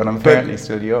 Matthew, and I'm apparently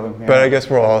still young. Yeah. But I guess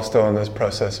we're all still in this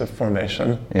process of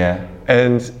formation. Yeah.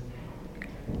 And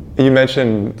you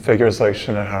mentioned figures like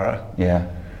Shinohara. Yeah.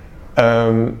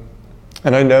 And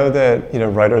I know that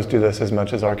writers do this as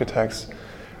much as architects.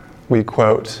 We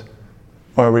quote,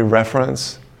 or we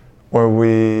reference, or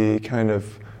we kind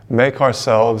of make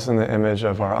ourselves in the image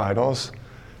of our idols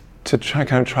to try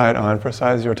it on for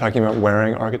size. You were talking about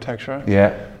wearing architecture.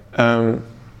 Yeah. And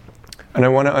I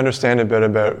want to understand a bit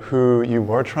about who you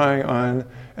were trying on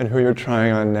and who you're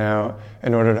trying on now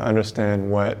in order to understand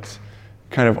what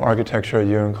kind of architecture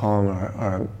you and Colin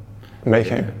are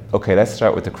making. Okay, let's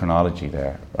start with the chronology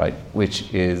there, right?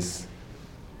 Which is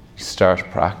start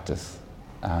practice.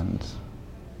 And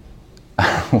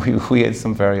we had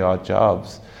some very odd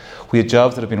jobs. We had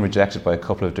jobs that had been rejected by a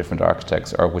couple of different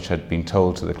architects, or which had been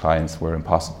told to the clients were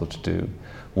impossible to do.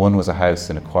 One was a house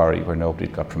in a quarry where nobody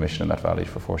had got permission in that valley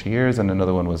for 40 years, and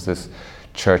another one was this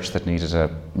church that needed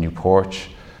a new porch,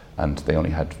 and they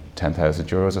only had 10,000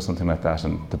 euros or something like that,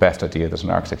 and the best idea that an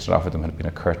architect had offered them had been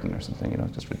a curtain or something,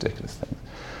 just ridiculous things.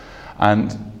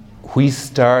 And we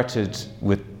started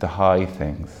with the high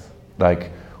things.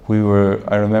 Like,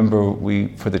 I remember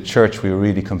for the church, we were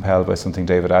really compelled by something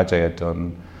David Adjaye had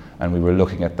done, and we were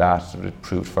looking at that, but it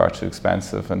proved far too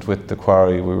expensive. And with the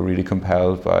quarry, we were really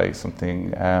compelled by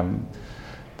something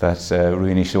that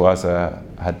Rui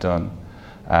Nishiwaza had done.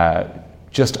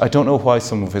 I don't know why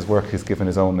some of his work is given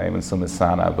his own name and some is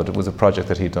Sana, but it was a project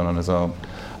that he'd done on his own.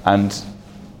 And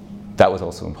that was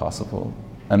also impossible.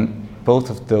 And both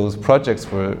of those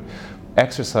projects were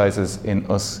exercises in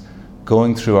us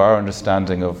going through our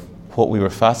understanding of what we were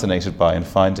fascinated by and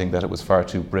finding that it was far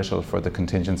too brittle for the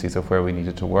contingencies of where we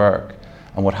needed to work.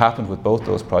 And what happened with both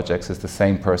those projects is the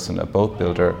same person, a boat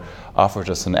builder, offered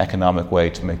us an economic way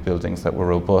to make buildings that were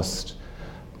robust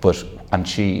and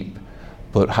cheap,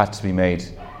 but had to be made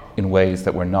in ways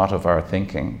that were not of our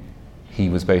thinking. He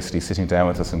was basically sitting down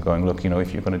with us and going, look,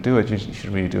 if you're going to do it, you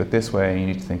should really do it this way, and you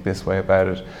need to think this way about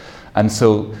it. And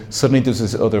so suddenly there's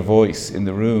this other voice in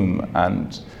the room,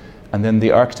 and then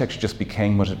the architecture just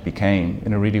became what it became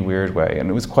in a really weird way. And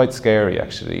it was quite scary,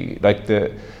 actually. Like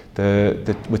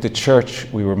with the church,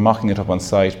 we were mocking it up on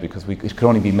site because it could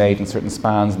only be made in certain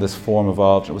spans, and this form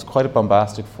evolved. It was quite a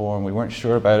bombastic form. We weren't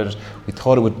sure about it. We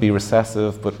thought it would be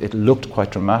recessive, but it looked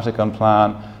quite dramatic on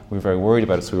plan. We were very worried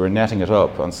about it, so we were netting it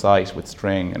up on site with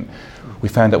string, and we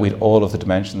found that we had all of the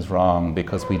dimensions wrong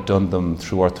because we'd done them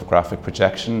through orthographic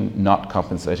projection, not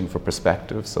compensating for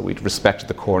perspective. So we'd respected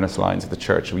the cornice lines of the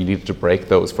church, and we needed to break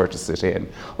those for it to sit in.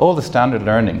 All the standard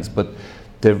learnings, but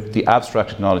the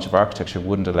abstract knowledge of architecture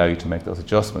wouldn't allow you to make those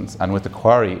adjustments. And with the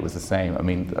quarry, it was the same. I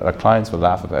mean, our clients will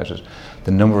laugh about it.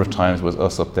 The number of times was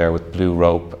us up there with blue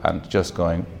rope and just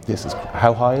going,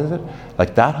 how high is it?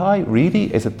 Like that high?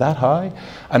 Really? Is it that high?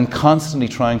 And constantly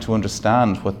trying to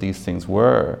understand what these things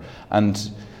were.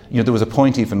 And there was a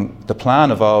point even, the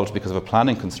plan evolved because of a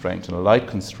planning constraint and a light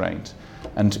constraint.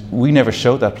 And we never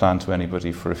showed that plan to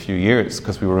anybody for a few years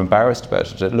because we were embarrassed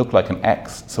about it. It looked like an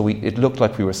X. So it looked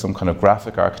like we were some kind of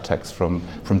graphic architects from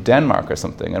Denmark or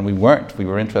something. And we weren't. We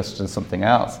were interested in something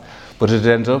else. But it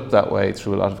ended up that way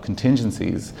through a lot of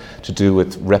contingencies to do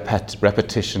with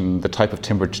repetition, the type of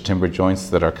timber-to-timber joints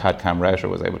that our CAD/CAM router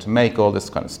was able to make, all this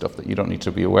kind of stuff that you don't need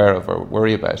to be aware of or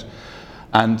worry about.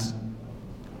 And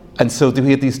so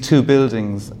we had these two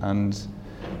buildings, and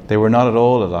they were not at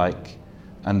all alike.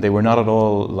 And they were not at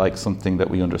all like something that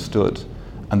we understood.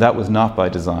 And that was not by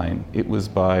design. It was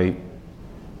by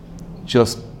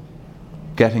just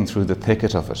getting through the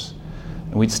thicket of it.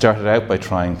 And we'd started out by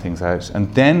trying things out.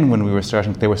 And then when they were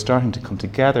starting to come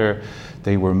together,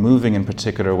 they were moving in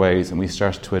particular ways, and we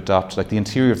started to adopt, like the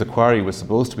interior of the quarry was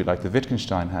supposed to be like the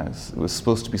Wittgenstein house. It was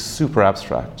supposed to be super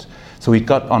abstract. So we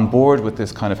got on board with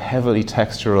this kind of heavily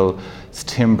textural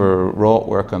timber wrought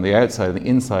work on the outside, and the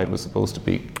inside was supposed to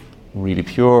be really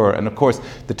pure. And of course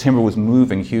the timber was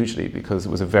moving hugely because it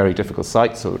was a very difficult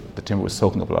site, so the timber was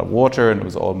soaking up a lot of water and it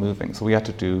was all moving. So we had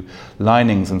to do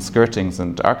linings and skirtings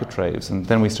and architraves, and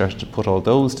then we started to put all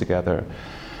those together.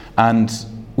 And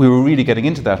we were really getting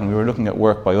into that, and we were looking at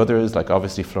work by others, like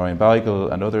obviously Florian Beigel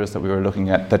and others that we were looking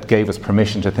at that gave us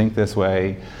permission to think this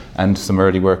way, and some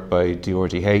early work by Dior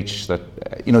DH that,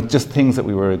 just things that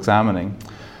we were examining.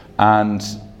 And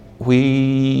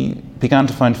we began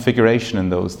to find figuration in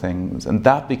those things, and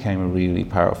that became a really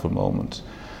powerful moment.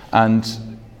 And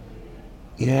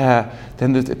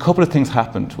then a couple of things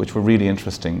happened which were really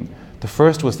interesting. The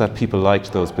first was that people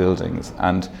liked those buildings,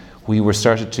 and we were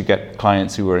started to get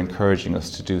clients who were encouraging us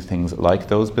to do things like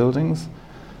those buildings.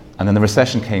 And then the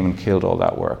recession came and killed all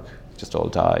that work. It just all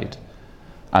died.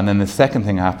 And then the second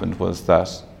thing happened was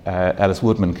that Ellis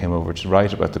Woodman came over to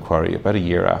write about the quarry about a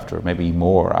year after, maybe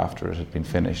more after it had been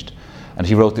finished. And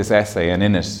he wrote this essay, and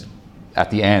in it, at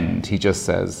the end, he just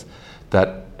says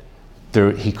that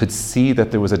he could see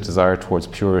that there was a desire towards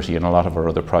purity in a lot of our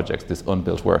other projects, this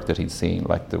unbuilt work that he'd seen.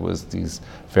 Like there was these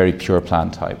very pure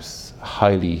plan types,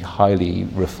 highly, highly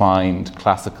refined,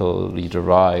 classically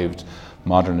derived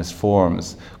modernist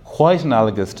forms, quite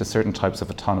analogous to certain types of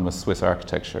autonomous Swiss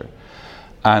architecture.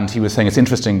 And he was saying it's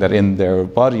interesting that in their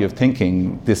body of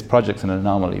thinking, this project's an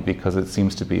anomaly because it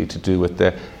seems to be to do with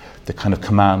the kind of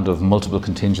command of multiple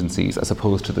contingencies as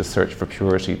opposed to the search for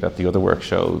purity that the other work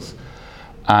shows.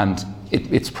 And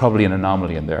it's probably an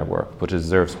anomaly in their work, but it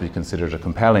deserves to be considered a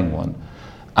compelling one.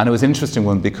 And it was an interesting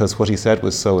one because what he said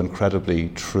was so incredibly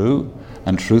true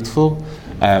and truthful.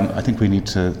 I think we need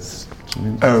to...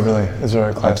 Oh, really? Is there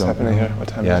a class happening here? What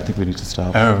time is it? I think we need to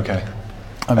stop. Oh, okay.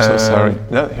 I'm so sorry.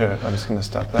 No, here, I'm just going to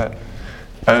stop that.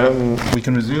 We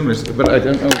can resume it, but I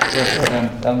don't know.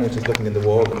 Elmer's just looking in the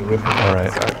wall and the roof. All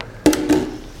right.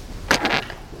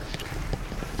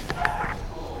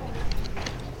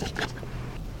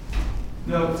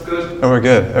 No, it's good. Oh, we're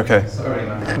good. Okay. Sorry,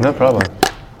 man. No problem.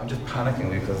 I'm just panicking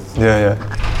because...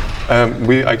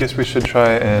 I guess we should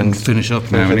try and finish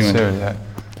up now anyway. Soon,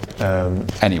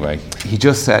 Anyway, he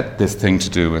just said this thing to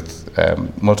do with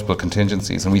multiple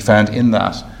contingencies, and we found in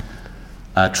that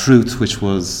a truth which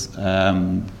was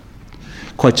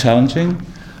quite challenging.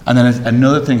 And then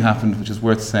another thing happened which is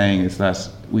worth saying is that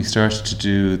we started to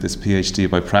do this PhD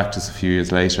by practice a few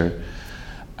years later.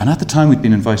 And at the time we'd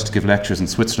been invited to give lectures in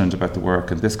Switzerland about the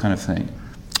work and this kind of thing.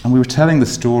 And we were telling the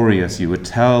story as you would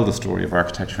tell the story of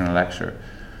architecture in a lecture.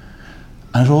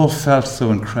 And it all felt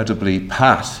so incredibly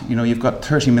pat. You know, you've got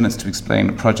 30 minutes to explain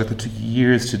a project that took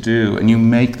years to do, and you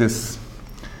make this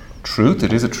truth,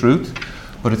 it is a truth,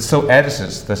 but it's so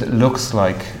edited that it looks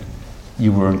like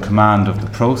you were in command of the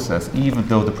process, even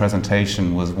though the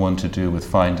presentation was one to do with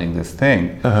finding this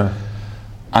thing.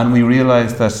 And we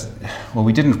realized that, well,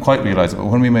 we didn't quite realize it, but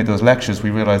when we made those lectures, we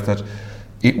realized that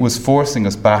it was forcing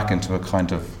us back into a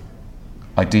kind of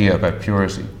idea about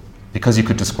purity. Because you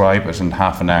could describe it in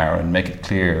half an hour and make it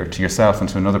clear to yourself and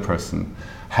to another person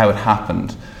how it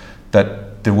happened,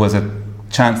 that there was a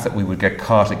chance that we would get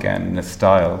caught again in a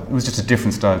style. It was just a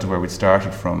different style to where we'd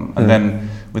started from. And then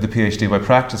with the PhD by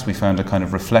practice, we found a kind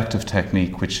of reflective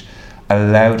technique which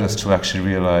allowed us to actually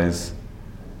realize,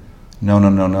 no,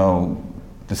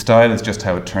 the style is just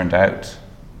how it turned out.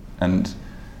 And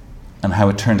how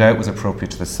it turned out was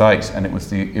appropriate to the site, and it was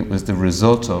the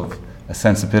result of a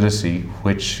sensibility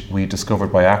which we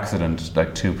discovered by accident,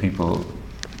 like two people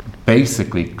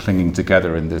basically clinging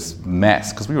together in this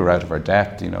mess, because we were out of our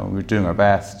depth, we were doing our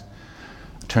best.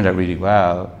 It turned out really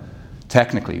well,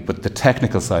 technically, but the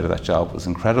technical side of that job was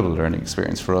an incredible learning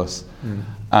experience for us.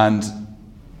 And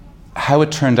how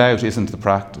it turned out isn't the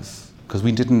practice, because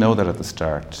we didn't know that at the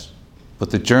start,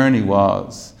 but the journey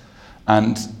was,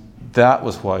 and that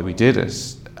was why we did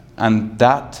it. And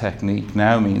that technique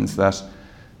now means that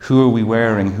who are we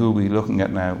wearing? Who are we looking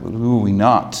at now? Who are we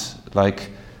not? Like,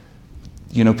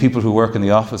 people who work in the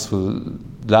office will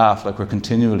laugh, like we're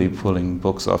continually pulling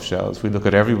books off shelves. We look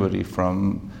at everybody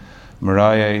from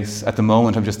Marais. At the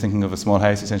moment, I'm just thinking of a small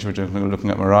house extension. We're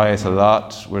looking at Marais a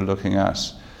lot. We're looking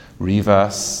at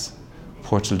Rivas,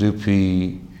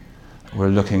 Portalupi. We're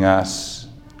looking at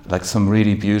like some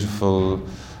really beautiful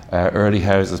early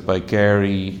houses by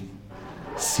Gehry,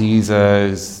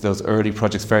 Caesars, those early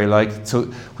projects very like.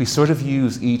 So we sort of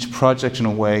use each project in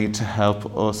a way to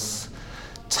help us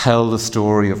tell the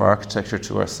story of architecture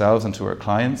to ourselves and to our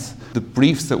clients. The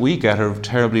briefs that we get are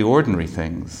terribly ordinary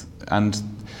things, and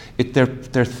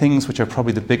they're things which are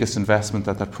probably the biggest investment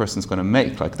that person's going to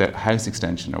make, like their house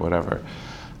extension or whatever.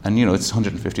 And it's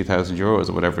 150,000 euros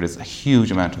or whatever it is, a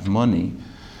huge amount of money.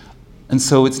 And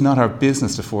so it's not our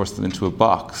business to force them into a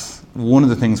box. One of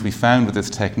the things we found with this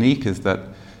technique is that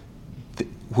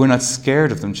we're not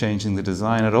scared of them changing the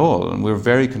design at all, and we're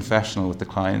very confessional with the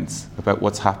clients about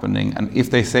what's happening. And if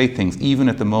they say things, even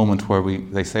at the moment where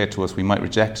they say it to us, we might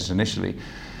reject it initially,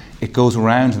 it goes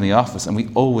around in the office, and we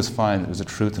always find there's a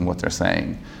truth in what they're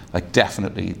saying. Like,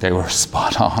 definitely they were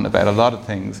spot on about a lot of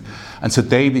things. And so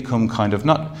they become kind of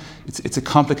it's a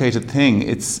complicated thing.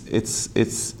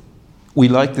 We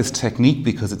like this technique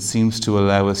because it seems to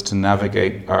allow us to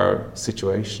navigate our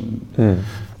situation.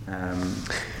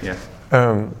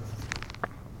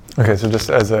 Okay, so just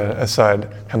as an aside,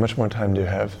 how much more time do you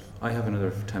have? I have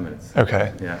another 10 minutes.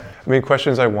 Okay. Yeah.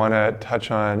 Questions I want to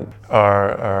touch on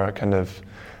are kind of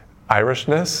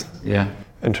Irishness. Yeah.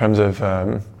 In terms of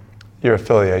your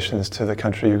affiliations to the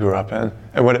country you grew up in,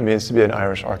 and what it means to be an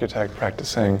Irish architect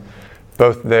practicing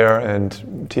both there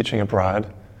and teaching abroad.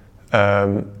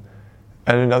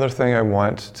 And another thing I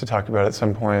want to talk about at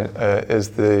some point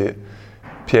is the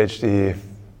PhD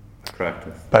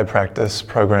by practice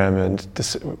program, and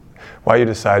why you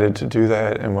decided to do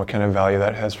that and what kind of value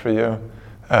that has for you,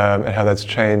 and how that's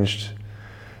changed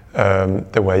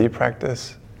the way you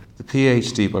practice. The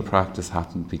PhD by practice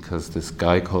happened because this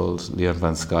guy called Leon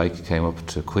van Schaik came up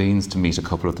to Queen's to meet a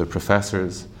couple of the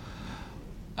professors,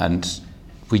 and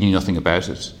we knew nothing about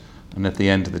it. And at the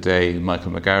end of the day,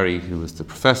 Michael McGarry, who was the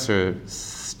professor,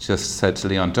 just said to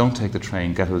Leon, don't take the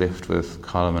train, get a lift with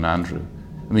Colm and Andrew.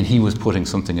 He was putting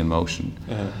something in motion.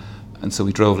 Yeah. And so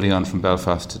we drove Leon from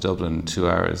Belfast to Dublin 2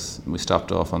 hours, and we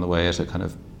stopped off on the way at a kind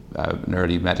of an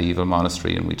early medieval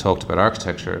monastery, and we talked about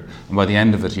architecture. And by the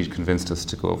end of it, he'd convinced us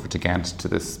to go over to Ghent to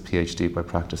this PhD by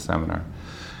practice seminar,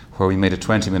 where we made a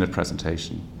 20-minute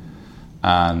presentation.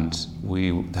 And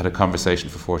we had a conversation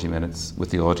for 40 minutes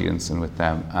with the audience and with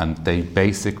them, and they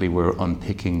basically were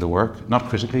unpicking the work, not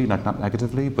critically, not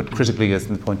negatively, but critically as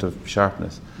the point of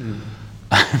sharpness.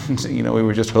 And we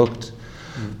were just hooked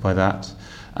by that,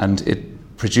 and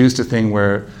it produced a thing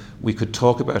where We could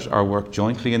talk about our work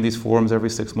jointly in these forums every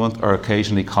 6 months, or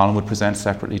occasionally Colin would present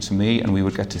separately to me, and we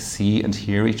would get to see and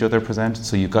hear each other present.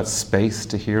 So you've got space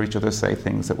to hear each other say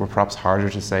things that were perhaps harder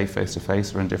to say face to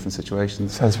face or in different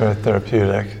situations. Sounds very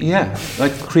therapeutic. Yeah,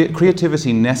 like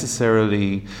creativity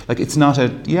necessarily, like it's not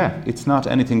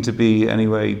anything to be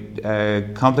anyway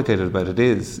complicated about.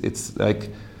 It's like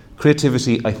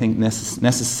creativity, I think,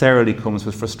 necessarily comes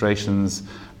with frustrations,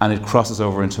 and it crosses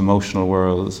over into emotional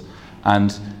worlds.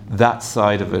 And that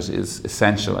side of it is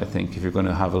essential, I think, if you're going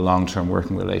to have a long-term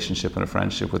working relationship and a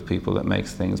friendship with people that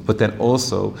makes things. But then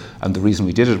also, and the reason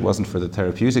we did it wasn't for the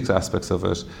therapeutics aspects of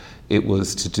it, it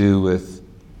was to do with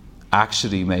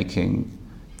actually making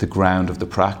the ground of the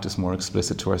practice more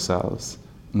explicit to ourselves.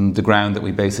 And the ground that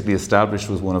we basically established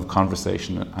was one of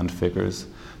conversation and figures.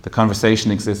 The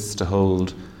conversation exists to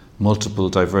hold multiple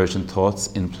divergent thoughts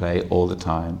in play all the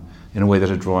time, in a way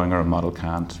that a drawing or a model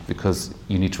can't, because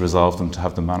you need to resolve them to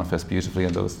have them manifest beautifully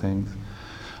in those things.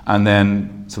 And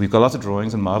then, so we've got lots of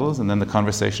drawings and models, and then the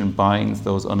conversation binds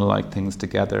those unlike things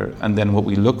together. And then what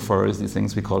we look for is these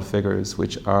things we call figures,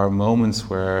 which are moments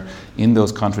where in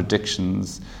those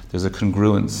contradictions there's a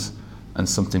congruence and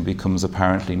something becomes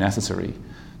apparently necessary.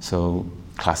 So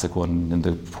classic one in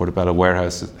the Portobello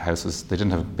warehouses, they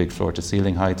didn't have big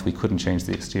floor-to-ceiling heights. We couldn't change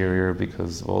the exterior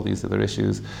because of all these other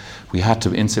issues. We had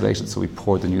to insulate it, so we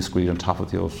poured the new screed on top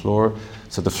of the old floor.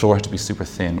 So the floor had to be super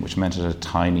thin, which meant it had a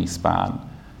tiny span,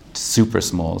 super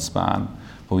small span.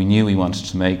 But we knew we wanted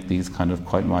to make these kind of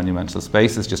quite monumental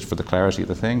spaces just for the clarity of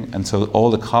the thing. And so all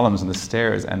the columns and the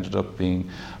stairs ended up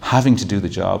having to do the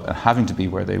job and having to be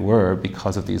where they were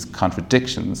because of these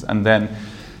contradictions. And then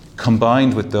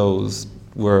combined with those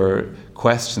were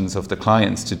questions of the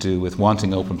clients to do with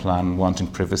wanting open plan, wanting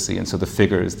privacy, and so the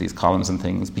figures, these columns and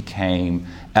things, became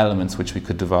elements which we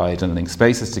could divide and link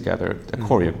spaces together, a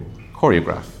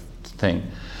choreograph thing.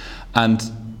 And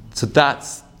so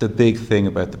that's the big thing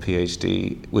about the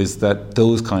PhD, was that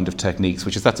those kind of techniques,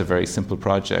 that's a very simple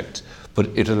project, but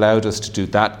it allowed us to do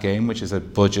that game, which is a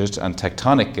budget and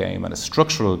tectonic game and a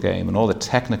structural game and all the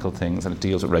technical things, and it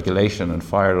deals with regulation and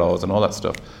fire laws and all that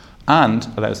stuff, and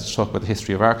allows us to talk about the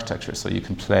history of architecture. So you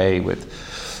can play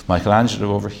with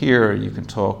Michelangelo over here, you can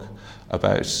talk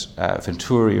about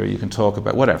Venturi, or you can talk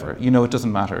about whatever. It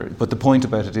doesn't matter. But the point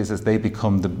about it is they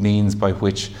become the means by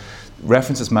which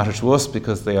references matter to us,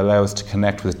 because they allow us to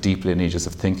connect with deep lineages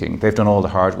of thinking. They've done all the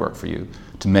hard work for you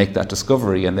to make that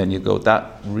discovery, and then you go,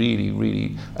 that really,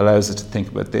 really allows us to think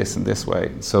about this in this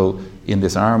way. So in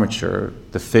this armature,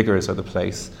 the figures are the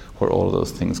place where all of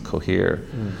those things cohere.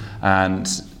 And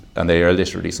they are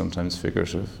literally sometimes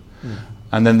figurative.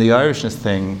 And then the Irishness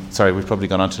thing, sorry, we've probably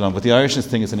gone on too long, but the Irishness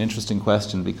thing is an interesting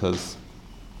question, because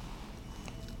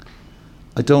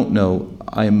I don't know,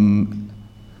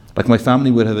 like my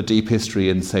family would have a deep history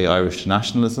in, say, Irish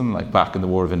nationalism, like back in the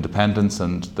War of Independence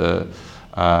and the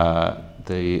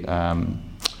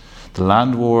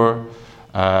Land War.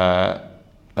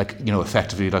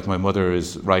 Effectively, like my mother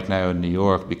is right now in New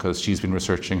York because she's been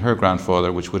researching her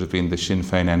grandfather, which would have been the Sinn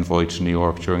Féin envoy to New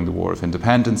York during the War of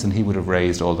Independence, and he would have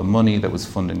raised all the money that was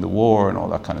funding the war and all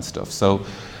that kind of stuff. So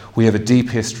we have a deep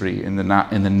history in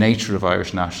the nature of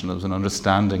Irish nationalism and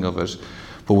understanding of it,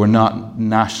 but we're not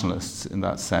nationalists in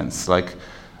that sense. Like,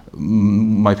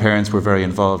 my parents were very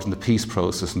involved in the peace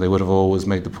process, and they would have always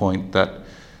made the point that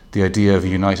the idea of a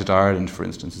united Ireland, for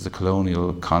instance, is a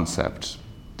colonial concept.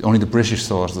 Only the British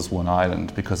saw it as one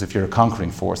island, because if you're a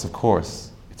conquering force, of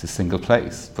course, it's a single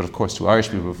place. But of course, to Irish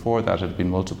people before that, it had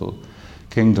been multiple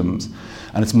kingdoms.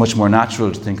 And it's much more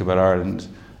natural to think about Ireland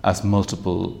as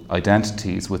multiple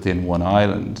identities within one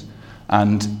island.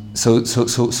 And so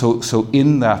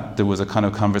in that, there was a kind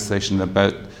of conversation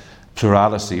about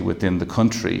plurality within the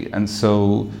country. And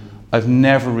so I've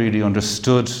never really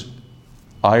understood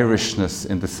Irishness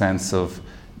in the sense of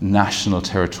national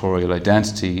territorial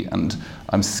identity, and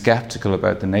I'm skeptical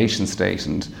about the nation state,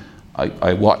 and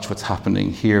I watch what's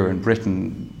happening here in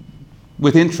Britain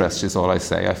with interest, is all I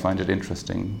say. I find it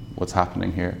interesting what's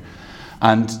happening here.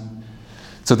 And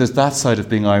so there's that side of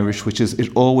being Irish, which is, it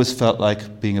always felt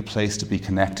like being a place to be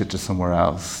connected to somewhere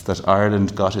else, that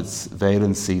Ireland got its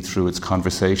valency through its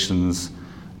conversations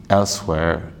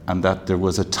elsewhere, and that there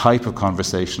was a type of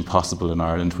conversation possible in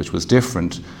Ireland which was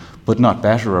different, but not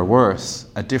better or worse,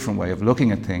 a different way of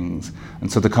looking at things.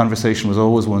 And so the conversation was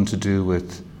always one to do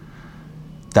with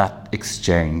that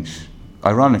exchange.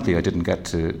 Ironically, I didn't get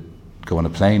to go on a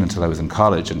plane until I was in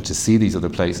college and to see these other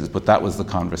places, but that was the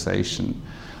conversation.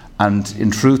 And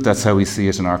in truth, that's how we see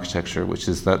it in architecture, which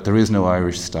is that there is no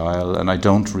Irish style, and I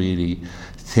don't really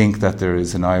think that there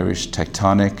is an Irish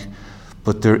tectonic,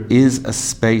 But there is a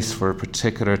space for a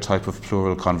particular type of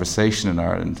plural conversation in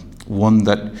Ireland, one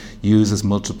that uses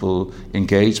multiple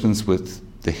engagements with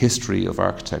the history of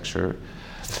architecture,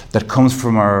 that comes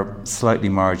from our slightly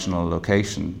marginal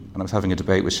location. And I was having a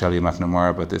debate with Shelley McNamara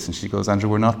about this, and she goes, Andrew,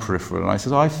 we're not peripheral. And I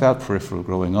said, I felt peripheral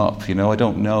growing up. I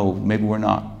don't know, maybe we're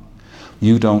not.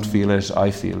 You don't feel it,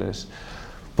 I feel it.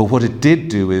 But what it did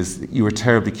do is you were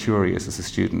terribly curious as a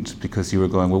student, because you were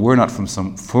going, well, we're not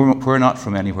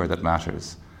from anywhere that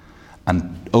matters.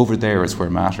 And over there is where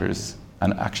it matters.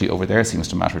 And actually over there seems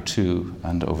to matter too,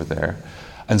 and over there.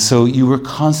 And so you were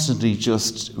constantly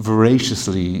just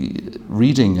voraciously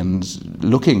reading and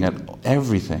looking at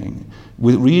everything,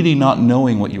 with really not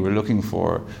knowing what you were looking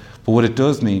for. But what it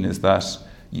does mean is that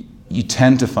you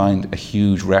tend to find a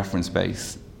huge reference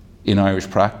base in Irish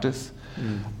practice,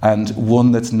 and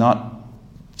one that's not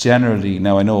generally,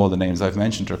 now I know all the names I've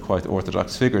mentioned are quite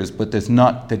orthodox figures, but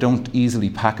they don't easily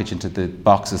package into the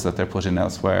boxes that they're put in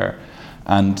elsewhere.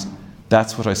 And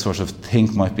that's what I sort of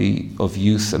think might be of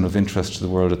use and of interest to the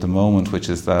world at the moment, which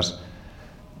is that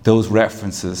those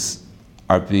references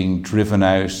are being driven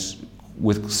out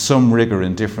with some rigor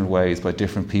in different ways by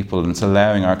different people, and it's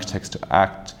allowing architects to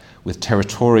act with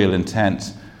territorial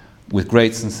intent, with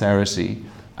great sincerity,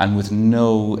 and with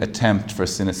no attempt for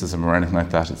cynicism or anything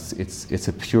like that. It's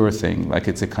a pure thing, like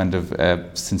it's a kind of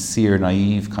sincere,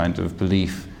 naive kind of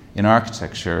belief in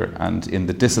architecture and in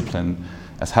the discipline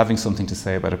as having something to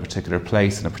say about a particular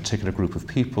place and a particular group of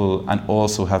people, and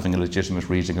also having a legitimate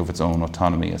reading of its own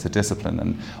autonomy as a discipline.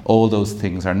 And all those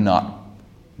things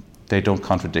they don't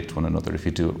contradict one another if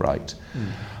you do it right.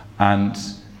 And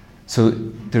so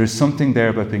there is something there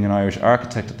about being an Irish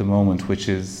architect at the moment which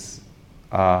is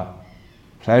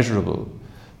pleasurable,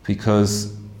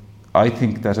 because I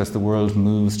think that as the world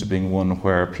moves to being one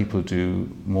where people do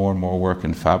more and more work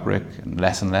in fabric and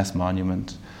less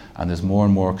monument, and there's more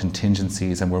and more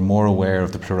contingencies, and we're more aware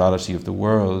of the plurality of the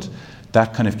world,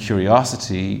 that kind of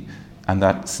curiosity and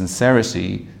that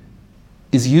sincerity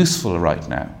is useful right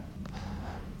now.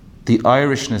 The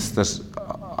Irishness that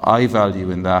I value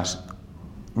in that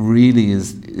really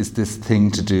is this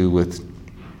thing to do with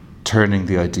turning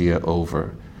the idea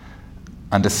over,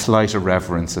 and a slight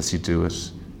irreverence as you do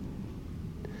it,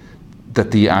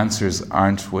 that the answers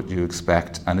aren't what you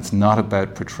expect, and it's not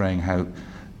about portraying how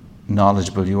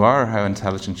knowledgeable you are, how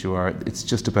intelligent you are. It's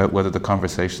just about whether the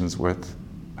conversation is worth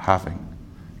having.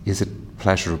 Is it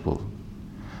pleasurable?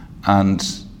 And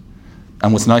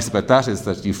what's nice about that is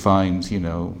that you find,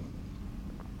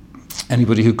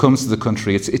 anybody who comes to the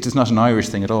country, it is not an Irish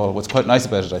thing at all. What's quite nice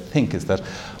about it, I think, is that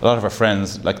a lot of our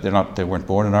friends, they weren't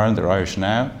born in Ireland, they're Irish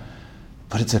now,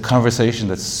 but it's a conversation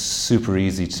that's super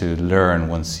easy to learn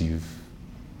once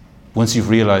you've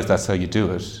realised that's how you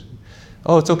do it.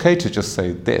 Oh, it's okay to just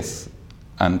say this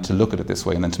and to look at it this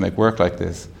way and then to make work like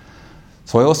this.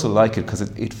 So I also like it because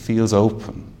it feels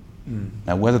open.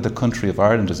 Now, whether the country of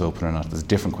Ireland is open or not is a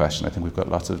different question. I think we've got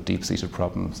lots of deep-seated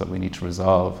problems that we need to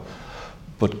resolve.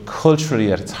 But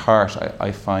culturally, at its heart,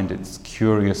 I find it's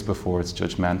curious before it's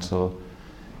judgmental,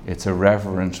 it's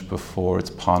irreverent before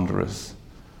it's ponderous,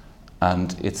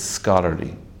 and it's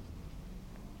scholarly.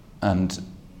 And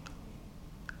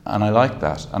I like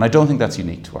that. And I don't think that's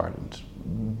unique to Ireland.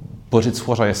 But it's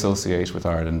what I associate with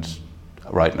Ireland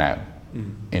right now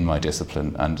in my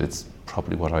discipline, and it's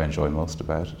probably what I enjoy most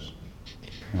about it.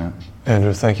 Yeah.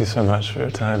 Andrew, thank you so much for your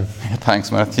time.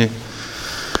 Thanks, Matthew.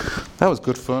 That was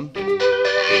good fun.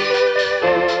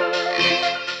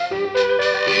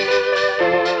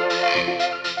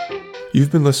 You've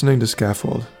been listening to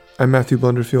Scaffold. I'm Matthew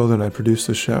Blunderfield, and I produce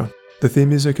the show. The theme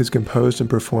music is composed and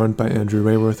performed by Andrew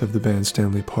Rayworth of the band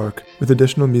Stanley Park, with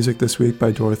additional music this week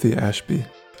by Dorothy Ashby.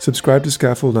 Subscribe to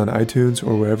Scaffold on iTunes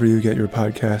or wherever you get your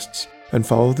podcasts, and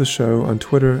follow the show on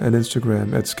Twitter and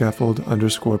Instagram at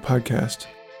scaffold_podcast.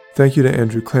 Thank you to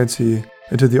Andrew Clancy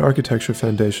and to the Architecture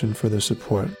Foundation for their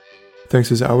support.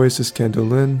 Thanks as always to Scandal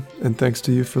Lynn, and thanks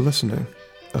to you for listening.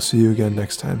 I'll see you again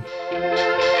next time.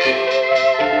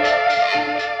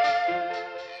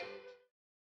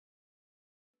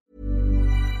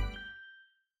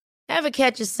 Ever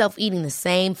catch yourself eating the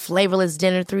same flavorless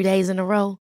dinner 3 days in a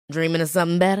row? Dreaming of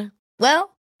something better?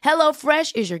 Well,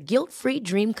 HelloFresh is your guilt-free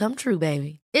dream come true,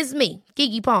 baby. It's me,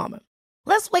 Keke Palmer.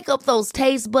 Let's wake up those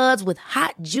taste buds with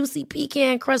hot, juicy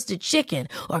pecan-crusted chicken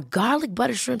or garlic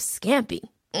butter shrimp scampi.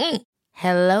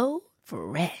 Hello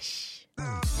Fresh.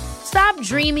 Stop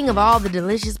dreaming of all the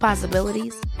delicious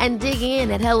possibilities and dig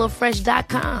in at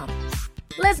HelloFresh.com.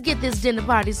 Let's get this dinner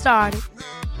party started.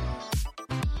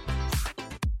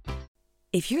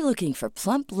 If you're looking for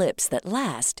plump lips that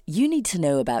last, you need to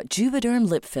know about Juvederm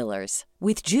lip fillers.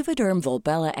 With Juvederm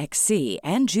Volbella XC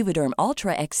and Juvederm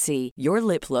Ultra XC, your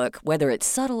lip look, whether it's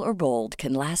subtle or bold,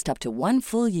 can last up to 1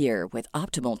 full year with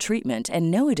optimal treatment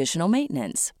and no additional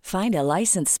maintenance. Find a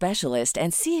licensed specialist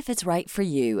and see if it's right for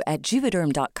you at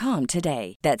Juvederm.com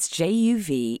today. That's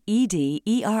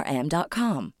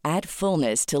JUVEDERM.com. Add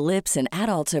fullness to lips in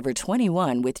adults over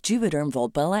 21 with Juvederm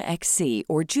Volbella XC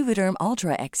or Juvederm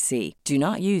Ultra XC. Do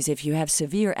not use if you have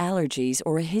severe allergies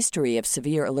or a history of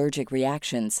severe allergic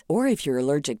reactions, or if you're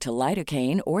allergic to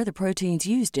lidocaine or the proteins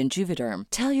used in Juvederm.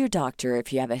 Tell your doctor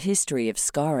if you have a history of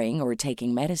scarring or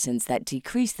taking medicines that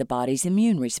decrease the body's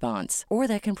immune response or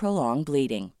that can prolong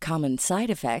bleeding. Common side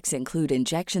effects include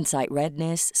injection site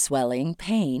redness, swelling,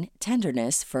 pain,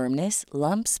 tenderness, firmness,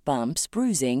 lumps, bumps,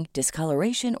 bruising,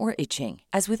 discoloration, or itching.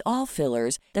 As with all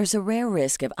fillers, there's a rare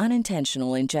risk of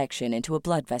unintentional injection into a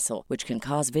blood vessel, which can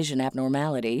cause vision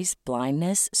abnormalities,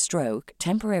 blindness, stroke,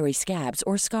 temporary scabs,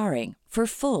 or scarring. For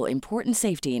full, important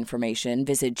safety information,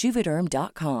 visit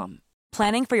Juvederm.com.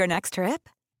 Planning for your next trip?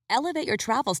 Elevate your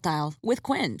travel style with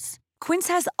Quince. Quince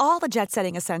has all the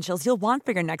jet-setting essentials you'll want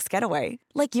for your next getaway,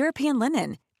 like European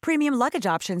linen, premium luggage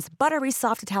options, buttery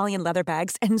soft Italian leather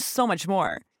bags, and so much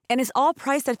more. And is all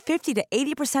priced at 50 to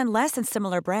 80% less than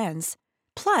similar brands.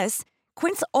 Plus,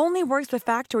 Quince only works with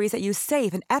factories that use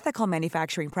safe and ethical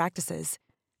manufacturing practices.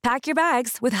 Pack your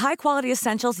bags with high-quality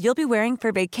essentials you'll be wearing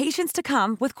for vacations to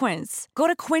come with Quince. Go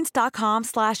to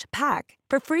quince.com/pack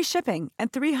for free shipping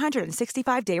and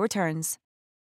 365-day returns.